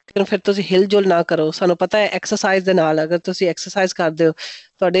ਰਹੋ ਲੇਕਿਨ ਫਿਰ ਤੁਸੀਂ ਹਿਲ ਜੁਲ ਨਾ ਕਰੋ। ਸਾਨੂੰ ਪਤਾ ਹੈ ਐਕਸਰਸਾਈਜ਼ ਦੇ ਨਾਲ ਅਗਰ ਤੁਸੀਂ ਐਕਸਰਸਾਈਜ਼ ਕਰਦੇ ਹੋ,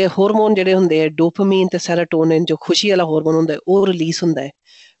 ਤੁਹਾਡੇ ਹਾਰਮੋਨ ਜਿਹੜੇ ਹੁੰਦੇ ਆ ਡੋਪਾਮੀਨ ਤੇ ਸੈਰੋਟੋਨਿਨ ਜੋ ਖੁਸ਼ੀ ਵਾਲਾ ਹਾਰਮੋਨ ਹੁੰਦਾ ਉਹ ਰਿਲੀਜ਼ ਹੁੰਦਾ ਹੈ।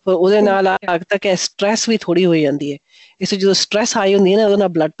 ਫਿਰ ਉਹਦੇ ਨਾਲ ਆਗ ਤੱਕ ਸਟ੍ਰੈਸ ਵੀ ਥੋੜੀ ਹੋ ਜਾਂਦੀ ਹੈ। ਇਸ ਜਦੋਂ ਸਟ੍ਰੈਸ ਹਾਈ ਹੁੰਦੀ ਹੈ ਨਾ, ਉਹਦੇ ਨਾਲ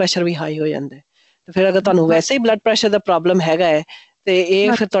ਬਲੱਡ ਪ੍ਰੈਸ਼ਰ ਵੀ ਹਾਈ ਹੋ ਜਾਂਦਾ ਹੈ। ਤੇ ਫਿਰ ਅਗਰ ਤੁਹਾਨੂੰ ਵੈਸੇ ਹੀ ਬਲੱਡ ਪ੍ਰੈਸ਼ਰ ਦਾ ਪ੍ਰੋਬਲਮ ਹੈਗਾ ਹੈ ਤੇ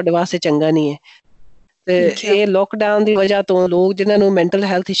ਇਹ ਫਿਰ ਤੁਹਾਡੇ ਵਾਸਤੇ ਚੰਗਾ ਨਹੀਂ ਹੈ। ਤੇ ਇਹ ਲੋਕਡਾਊਨ ਦੀ ਵਜ੍ਹਾ ਤੋਂ ਲੋਕ ਜਿਨ੍ਹਾਂ ਨੂੰ ਮੈਂਟਲ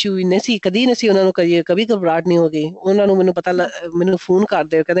ਹੈਲਥ ਇਸ਼ੂ ਕਦੀ ਨਹੀਂ ਸੀ ਉਹਨਾਂ ਨੂੰ ਕभी ਘਬਰਾਹਟ ਨਹੀਂ ਹੋ ਗਈ, ਉਹਨਾਂ ਨੂੰ ਮੈਨੂੰ ਫੋਨ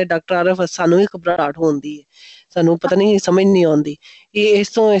ਕਰਦੇ ਕਹਿੰਦੇ ਡਾਕਟਰ ਆਰਿਫ ਸਾਨੂੰ ਵੀ ਘਬਰਾਹਟ ਹੁੰਦੀ ਹੈ, ਸਾਨੂੰ ਪਤਾ ਨਹੀਂ ਸਮਝ ਨਹੀਂ ਆਉਂਦੀ। ਇਹ ਇਸ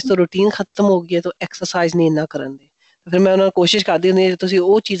ਤੋਂ ਰੂਟੀਨ ਖਤਮ ਹੋ ਗਈ ਹੈ ਤਾਂ ਐਕਸਰਸਾਈਜ਼ ਨਹੀਂ ਇੰਨਾ ਕਰਨ ਦੇ। ਫਿਰ ਮੈਂ ਉਹਨਾਂ ਨੂੰ ਕੋਸ਼ਿਸ਼ ਕਰਦੀ ਹੁੰਦੀ ਹਾਂ ਤੁਸੀਂ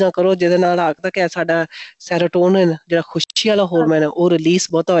ਉਹ ਚੀਜ਼ਾਂ ਕਰੋ ਜਿਹਦੇ ਨਾਲ ਆਗ ਤੱਕ ਸਾਡਾ ਸੈਰੋਟੋਨਿਨ ਜਿਹੜਾ ਖੁਸ਼ੀ ਵਾਲਾ ਹਾਰਮੋਨ ਹੈ ਉਹ ਰਿਲੀਜ਼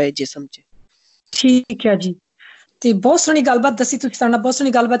ਬਹੁਤਾ ਹੋਏ ਜਿਸਮ 'ਚ। ਠੀਕ ਹੈ ਜੀ, ਤੇ ਬਹੁਤ ਸੋਹਣੀ ਗੱਲਬਾਤ ਦੱਸੀ ਤੁਸੀਂ, ਸਾਡੇ ਨਾਲ ਬਹੁਤ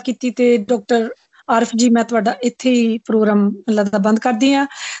ਸੋਹਣੀ ਗੱਲਬਾਤ ਕੀਤੀ। ਤੇ ਡਾਕਟਰ ਆਰਿਫ ਜੀ, ਮੈਂ ਤੁਹਾਡਾ ਇੱਥੇ ਹੀ ਪ੍ਰੋਗਰਾਮ ਲੱਗਦਾ ਬੰਦ ਕਰਦੀ ਹਾਂ।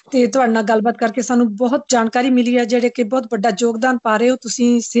 ਤੇ ਤੁਹਾਡੇ ਨਾਲ ਗੱਲਬਾਤ ਕਰਕੇ ਸਾਨੂੰ ਬਹੁਤ ਜਾਣਕਾਰੀ ਮਿਲੀ ਹੈ, ਜਿਹੜੇ ਕਿ ਬਹੁਤ ਵੱਡਾ ਯੋਗਦਾਨ ਪਾ ਰਹੇ ਹੋ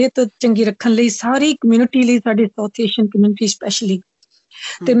ਤੁਸੀਂ ਸਿਹਤ ਚੰਗੀ ਰੱਖਣ ਲਈ, ਸਾਰੀ ਕਮਿਊਨਿਟੀ ਲਈ, ਸਾਡੀ ਸਾਊਥ ਏਸ਼ੀਅਨ ਕਮਿਊਨਿਟੀ ਸਪੈਸ਼ਲੀ।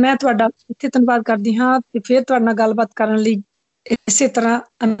 ਤੇ ਮੈਂ ਤੁਹਾਡਾ ਇੱਥੇ ਧੰਨਵਾਦ ਕਰਦੀ ਹਾਂ ਤੇ ਫਿਰ ਤੁਹਾਡੇ ਨਾਲ ਗੱਲਬਾਤ ਕਰਨ ਲਈ ਇਸੇ ਤਰ੍ਹਾਂ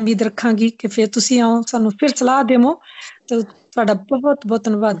ਉਮੀਦ ਰੱਖਾਂਗੀ ਕਿ ਫਿਰ ਤੁਸੀਂ ਆਓ, ਸਾਨੂੰ ਫਿਰ ਸਲਾਹ ਦੇਵੋ। ਤੇ ਤੁਹਾਡਾ ਬਹੁਤ ਬਹੁਤ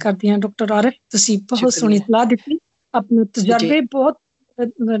ਧੰਨਵਾਦ ਕਰਦੀ ਹਾਂ ਡਾਕਟਰ ਆਰਿਫ, ਤੁਸੀਂ ਬਹੁਤ ਸੋਹਣੀ ਸਲਾਹ ਦਿੱਤੀ। ਆਪਣੇ ਤਜਰਬੇ ਬਹੁਤ,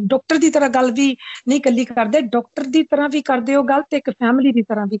 ਡਾਕਟਰ ਦੀ ਤਰ੍ਹਾਂ ਗੱਲ ਵੀ ਨਹੀਂ ਇਕੱਲੀ ਕਰਦੇ, ਡਾਕਟਰ ਦੀ ਤਰ੍ਹਾਂ ਵੀ ਕਰਦੇ ਹੋ ਗੱਲ ਤੇ ਇੱਕ ਫੈਮਿਲੀ ਦੀ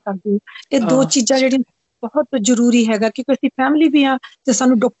ਤਰ੍ਹਾਂ ਵੀ ਕਰਦੇ ਹੋ। ਇਹ ਦੋ ਚੀਜ਼ਾਂ ਜਿਹੜੀਆਂ ਬਹੁਤ ਜ਼ਰੂਰੀ ਹੈਗਾ, ਕਿਉਂਕਿ ਅਸੀਂ ਫੈਮਿਲੀ ਵੀ ਹਾਂ ਤੇ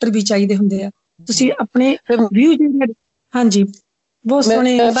ਸਾਨੂੰ ਡਾਕਟਰ ਵੀ ਚਾਹੀਦੇ ਹੁੰਦੇ ਆ। ਤੁਸੀਂ ਆਪਣੇ ਵਿਊ ਜਿਹੜੇ, ਹਾਂਜੀ ਬਹੁਤ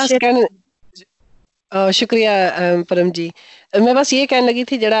ਸੋਹਣੇ। शुक्रिया परम जी। मैं बस ये कहने लगी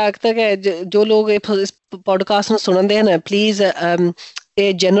थी जरा अब तक जो लोग इस पॉडकास्ट ਨੂੰ ਸੁਣਦੇ ਹਨ ਪਲੀਜ਼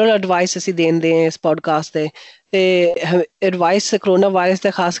ਇਹ ਜਨਰਲ ਐਡਵਾਈਸ ਅਸੀਂ ਦੇਂਦੇ ਹਾਂ ਇਸ ਪੋਡਕਾਸਟ ਤੇ ਐਡਵਾਈਸ ਕਰੋਨਾ ਵਾਇਰਸ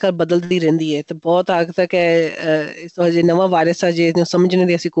ਤੇ ਖਾਸ ਕਰ ਬਦਲਦੀ ਰਹਿੰਦੀ ਹੈ ਤੇ ਬਹੁਤ ਅੱਗ ਤੱਕ ਇਸ ਤੋਂ ਹਜੇ ਨਵਾਂ ਵਾਇਰਸ ਹੈ ਜਿਹਨੂੰ ਸਮਝਣ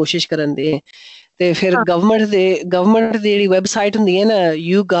ਦੀ ਅਸੀਂ ਕੋਸ਼ਿਸ਼ ਕਰਨ ਦੇ। ਤੇ ਫਿਰ ਗਵਰਨਮੈਂਟ ਦੀ ਜਿਹੜੀ ਵੈਬਸਾਈਟ ਹੁੰਦੀ ਹੈ ਨਾ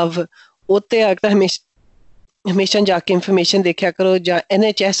YouGov, ਉੱਤੇ ਅੱਗ ਤੱਕ ਹਮੇਸ਼ਾ ਜਾ ਕੇ ਇਨਫੋਰਮੇਸ਼ਨ ਦੇਖਿਆ ਕਰੋ, ਜਾਂ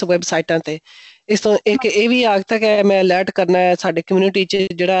NHS ਵੈਬਸਾਈਟਾਂ ਤੇ। ਇਸ ਤੋਂ ਇੱਕ ਇਹ ਵੀ ਆਗ ਤੱਕ ਮੈਂ ਅਲਰਟ ਕਰਨਾ ਹੈ ਸਾਡੇ ਕਮਿਊਨਿਟੀ 'ਚ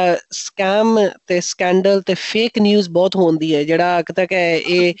ਜਿਹੜਾ ਸਕੈਮ ਤੇ ਸਕੈਂਡਲ ਤੇ ਫੇਕ ਨਿਊਜ਼ ਬਹੁਤ ਹੁੰਦੀ ਹੈ, ਜਿਹੜਾ ਆਗ ਤੱਕ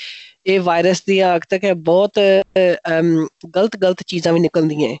ਇਹ ਵਾਇਰਸ ਦੀ ਆਗ ਤੱਕ ਬਹੁਤ ਗਲਤ ਚੀਜ਼ਾਂ ਵੀ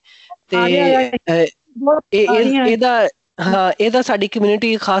ਨਿਕਲਦੀਆਂ ਤੇ ਇਹਦਾ ਸਾਡੀ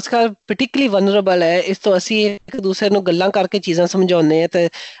ਕਮਿਊਨਿਟੀ ਖਾਸ ਕਰ ਪਾਰਟਿਕੂਲਰਲੀ ਵਨਰੇਬਲ ਹੈ। ਇਸ ਤੋਂ ਅਸੀਂ ਇੱਕ ਦੂਸਰੇ ਨੂੰ ਗੱਲਾਂ ਕਰਕੇ ਚੀਜ਼ਾਂ ਸਮਝਾਉਂਦੇ ਹਾਂ ਤੇ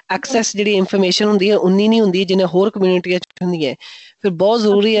ਐਕਸੈਸ ਜਿਹੜੀ ਇਨਫੋਰਮੇਸ਼ਨ ਹੁੰਦੀ ਹੈ ਉਨੀ ਨਹੀਂ ਹੁੰਦੀ ਜਿੰਨੇ ਹੋਰ ਕਮਿਊਨਿਟੀਆਂ 'ਚ ਹੁੰਦੀ ਹੈ। ਫਿਰ ਬਹੁਤ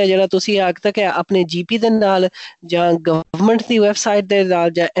ਜ਼ਰੂਰੀ ਹੈ ਜਿਹੜਾ ਤੁਸੀਂ ਆਗ ਤੱਕ ਆਪਣੇ GP ਦੇ ਨਾਲ ਜਾਂ ਗਵਰਨਮੈਂਟ ਦੀ ਵੈਬਸਾਈਟ ਦੇ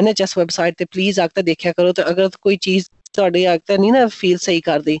ਨਾਲ ਜਾਂ NHS ਵੈਬਸਾਈਟ ਤੇ ਪਲੀਜ਼ ਆਗ ਤੱਕ ਦੇਖਿਆ ਕਰੋ। ਤੇ ਅਗਰ ਕੋਈ ਚੀਜ਼ ਤੁਹਾਡੀ ਆਗ ਤੱਕ ਨਹੀਂ ਨਾ ਫੀਲ ਸਹੀ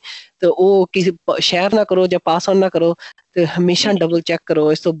ਕਰਦੀ ਤੇ ਉਹ ਕਿਸੇ ਸ਼ੇਅਰ ਨਾ ਕਰੋ ਜਾਂ ਪਾਸ ਆਨ ਨਾ ਕਰੋ, ਤੇ ਹਮੇਸ਼ਾ ਡਬਲ ਚੈੱਕ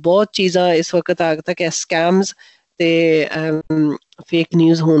ਕਰੋ। ਇਸ ਤੋਂ ਬਹੁਤ ਚੀਜ਼ਾਂ ਇਸ ਵਕਤ ਆਗ ਤੱਕ ਸਕੈਮਸ ਤੇ ਫੇਕ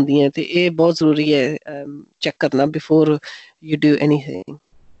ਨਿਊਜ਼ ਹੁੰਦੀਆਂ ਤੇ ਇਹ ਬਹੁਤ ਜ਼ਰੂਰੀ ਹੈ ਚੈੱਕ ਕਰਨਾ ਬਿਫੋਰ ਯੂ ਡੂ ਐਨੀਥਿੰਗ।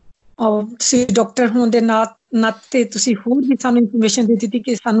 ਤੁਸੀਂ ਡਾਕਟਰ ਹੋਣ ਦੇ ਨਾਤੇ ਤੁਸੀਂ ਹੋਰ ਵੀ ਸਾਨੂੰ ਇਨਫੋਰਮੇਸ਼ਨ ਦੇ ਦਿੱਤੀ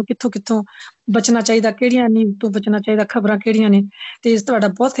ਕਿ ਸਾਨੂੰ ਕਿੱਥੋਂ ਬਚਣਾ ਚਾਹੀਦਾ, ਕਿਹੜੀਆਂ ਨਿਊਜ਼ ਤੋਂ ਬਚਣਾ ਚਾਹੀਦਾ, ਖਬਰਾਂ ਕਿਹੜੀਆਂ ਨੇ। ਤੇ ਤੁਹਾਡਾ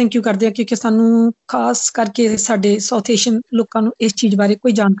ਬਹੁਤ ਥੈਂਕ ਯੂ ਕਰਦੇ ਹਾਂ ਕਿਉਂਕਿ ਸਾਨੂੰ ਖਾਸ ਕਰਕੇ ਸਾਡੇ ਸਾਊਥ ਏਸ਼ੀਅਨ ਲੋਕਾਂ ਨੂੰ ਇਸ ਚੀਜ਼ ਬਾਰੇ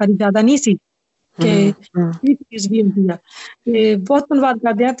ਕੋਈ ਜਾਣਕਾਰੀ ਜ਼ਿਆਦਾ ਨਹੀਂ ਸੀ ਕਿ ਇਹ ਚੀਜ਼ ਵੀ ਹੁੰਦੀ ਆ। ਤੇ ਬਹੁਤ ਧੰਨਵਾਦ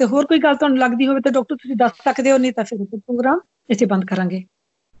ਕਰਦੇ ਹਾਂ। ਤੇ ਹੋਰ ਕੋਈ ਗੱਲ ਤੁਹਾਨੂੰ ਲੱਗਦੀ ਹੋਵੇ ਤਾਂ ਡਾਕਟਰ ਤੁਸੀਂ ਦੱਸ ਸਕਦੇ ਹੋ, ਨਹੀਂ ਤਾਂ ਫਿਰ ਪ੍ਰੋਗਰਾਮ ਇੱਥੇ ਬੰਦ ਕਰਾਂਗੇ।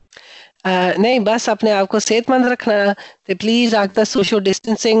 नहीं, बस अपने आप को सेहतमंद रखना ते प्लीज आखदा सोशल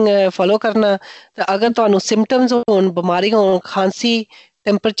डिस्टेंसिंग फॉलो करना। ते अगर तुहानू सिम्पटम्स होन, बीमारी होन, खांसी,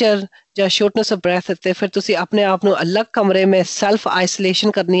 टेंपरेचर या शॉर्टनेस ऑफ ब्रेथ ते फिर तुसी अपने आप नू अलग कमरे में सेल्फ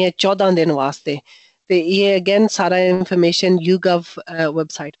आइसोलेशन करनी है 14 दिन वास्ते। ते ये अगेन सारा इंफॉर्मेशन YouGov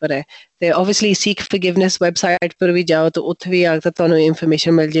वेबसाइट पर है। ते ऑब्वियसली सीक फॉरगिवनेस वेबसाइट पर भी जाओ तो उत्थे भी आखदा तुहानू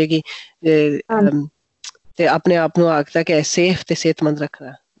इंफॉर्मेशन मिल जाएगी। ते अपने आप नू आखदा कि सेफ ते सेहतमंद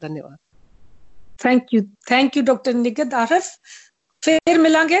रखना। धन्यवाद। Thank you doctor ਨਿਗਦ Arif. ਫਿਰ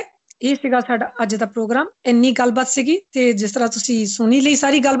ਮਿਲਾਂਗੇ। ਇਹ ਸੀਗਾ ਸਾਡਾ ਅੱਜ ਦਾ ਪ੍ਰੋਗਰਾਮ। ਇੰਨੀ ਗੱਲਬਾਤ ਸੀਗੀ ਤੇ ਜਿਸ ਤਰ੍ਹਾਂ ਤੁਸੀਂ ਸੁਣੀ ਲਈ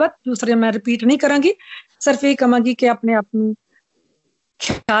ਸਾਰੀ ਗੱਲਬਾਤ, ਦੂਸਰੇ ਮੈਂ ਰਿਪੀਟ ਨਹੀਂ ਕਰਾਂਗੀ। ਸਿਰਫ ਇਹ ਕਹਾਂਗੀ ਕਿ ਆਪਣੇ ਆਪ ਨੂੰ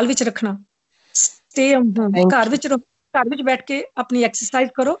ਖਿਆਲ ਵਿੱਚ ਰੱਖਣਾ, ਸਟੇ ਘਰ ਵਿੱਚ ਬੈਠ ਕੇ ਆਪਣੀ ਐਕਸਰਸਾਈਜ਼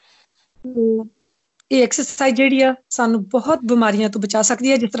ਕਰੋ। ਇਹ ਐਕਸਰਸਾਈਜ਼ ਜਿਹੜੀ ਆ ਸਾਨੂੰ ਬਹੁਤ ਬਿਮਾਰੀਆਂ ਤੋਂ ਬਚਾ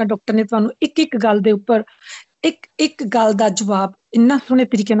ਸਕਦੀ ਹੈ। ਜਿਸ ਤਰ੍ਹਾਂ ਡਾਕਟਰ ਨੇ ਤੁਹਾਨੂੰ ਇੱਕ ਗੱਲ ਦੇ ਉੱਪਰ ਇੱਕ ਗੱਲ ਦਾ ਜਵਾਬ ਇੰਨਾ ਸੋਹਣੇ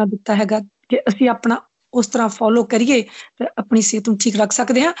ਤਰੀਕੇ ਨਾਲ ਦਿੱਤਾ ਹੈਗਾ ਕਿ ਅਸੀਂ ਆਪਣਾ ਉਸ ਤਰ੍ਹਾਂ ਫੋਲੋ ਕਰੀਏ ਤੇ ਆਪਣੀ ਸਿਹਤ ਨੂੰ ਠੀਕ ਰੱਖ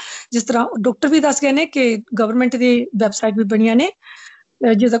ਸਕਦੇ ਹਾਂ। ਜਿਸ ਤਰ੍ਹਾਂ ਡਾਕਟਰ ਵੀ ਦੱਸ ਗਏ ਨੇ ਕਿ ਗਵਰਨਮੈਂਟ ਦੀ ਵੈਬਸਾਈਟ ਵੀ ਬਣੀਆਂ ਨੇ,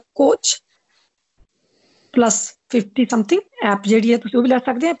 ਜਿਹਦਾ ਕੋਚ +50 ਸਮਥਿੰਗ ਐਪ ਜਿਹੜੀ ਹੈ ਤੁਸੀਂ ਉਹ ਵੀ ਲੈ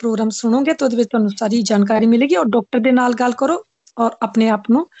ਸਕਦੇ ਹੋ। ਪ੍ਰੋਗਰਾਮ ਸੁਣੋਗੇ ਤਾਂ ਉਹਦੇ ਵਿੱਚ ਤੁਹਾਨੂੰ ਸਾਰੀ ਜਾਣਕਾਰੀ ਮਿਲੇਗੀ। ਔਰ ਡਾਕਟਰ ਦੇ ਨਾਲ ਗੱਲ ਕਰੋ ਔਰ ਆਪਣੇ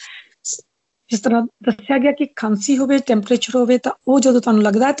ਆਪ ਨੂੰ, ਜਿਸ ਤਰ੍ਹਾਂ ਦੱਸਿਆ ਗਿਆ ਕਿ ਖਾਂਸੀ ਹੋਵੇ, ਟੈਂਪਰੇਚਰ ਹੋਵੇ, ਤਾਂ ਉਹ ਜਦੋਂ ਤੁਹਾਨੂੰ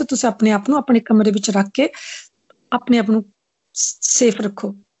ਲੱਗਦਾ ਹੈ ਤਾਂ ਤੁਸੀਂ ਆਪਣੇ ਆਪ ਨੂੰ ਆਪਣੇ ਕਮਰੇ ਵਿੱਚ ਰੱਖ ਕੇ ਆਪਣੇ ਆਪ ਨੂੰ ਸੇਫ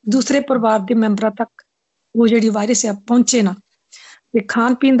ਰੱਖੋ। ਦੂਸਰੇ ਪਰਿਵਾਰ ਦੇ ਮੈਂਬਰਾਂ ਤੱਕ ਉਹ ਜਿਹੜੀ ਵਾਇਰਸ ਆ ਪਹੁੰਚੇ ਨਾ। ਤੇ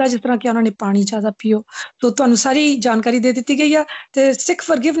ਖਾਣ ਪੀਣ ਦਾ ਜਿਸ ਤਰ੍ਹਾਂ ਕਿ ਉਹਨਾਂ ਨੇ ਪਾਣੀ ਜ਼ਿਆਦਾ ਪੀਓ। ਸੋ ਤੁਹਾਨੂੰ ਸਾਰੀ ਜਾਣਕਾਰੀ ਦੇ ਦਿੱਤੀ ਗਈ ਆ। ਤੇ ਸਿੱਖ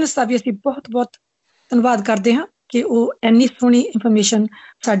ਫॉरगिवनेस ਦਾ ਵੀ ਅਸੀਂ ਬਹੁਤ ਬਹੁਤ ਧੰਨਵਾਦ ਕਰਦੇ ਹਾਂ ਕਿ ਉਹ ਇੰਨੀ ਸੋਹਣੀ ਇਨਫੋਰਮੇਸ਼ਨ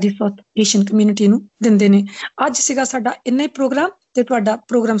ਸਾਡੀ ਸਾਊਥ ਏਸ਼ੀਅਨ ਕਮਿਊਨਿਟੀ ਨੂੰ ਦਿੰਦੇ ਨੇ। ਅੱਜ ਸੀਗਾ ਸਾਡਾ ਇੰਨਾ ਹੀ ਪ੍ਰੋਗਰਾਮ ਤੇ ਤੁਹਾਡਾ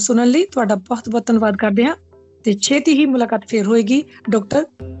ਪ੍ਰੋਗਰਾਮ ਸੁਣਨ ਲਈ ਤੁਹਾਡਾ ਬਹੁਤ ਬਹੁਤ ਧੰਨਵਾਦ ਕਰਦੇ ਹਾਂ। ਤੇ ਛੇਤੀ ਹੀ ਮੁਲਾਕਾਤ ਫੇਰ ਹੋਏਗੀ ਡਾਕਟਰ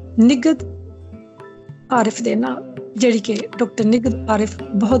ਨਿਗਦ ਆਰਿਫ ਦੇ ਨਾਲ, ਜਿਹੜੀ ਕਿ ਡਾਕਟਰ ਨਿਗਦ ਆਰਿਫ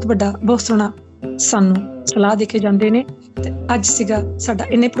ਬਹੁਤ ਸੋਹਣਾ ਸਾਨੂੰ ਸਲਾਹ ਦੇ ਕੇ ਜਾਂਦੇ ਨੇ। ਤੇ ਅੱਜ ਸੀਗਾ ਸਾਡਾ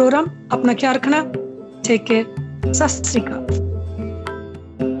ਇੰਨੇ ਪ੍ਰੋਗਰਾਮ। ਆਪਣਾ ਖਿਆਲ ਰੱਖਣਾ। Take care. ਸਤਿ ਸ੍ਰੀ ਅਕਾਲ।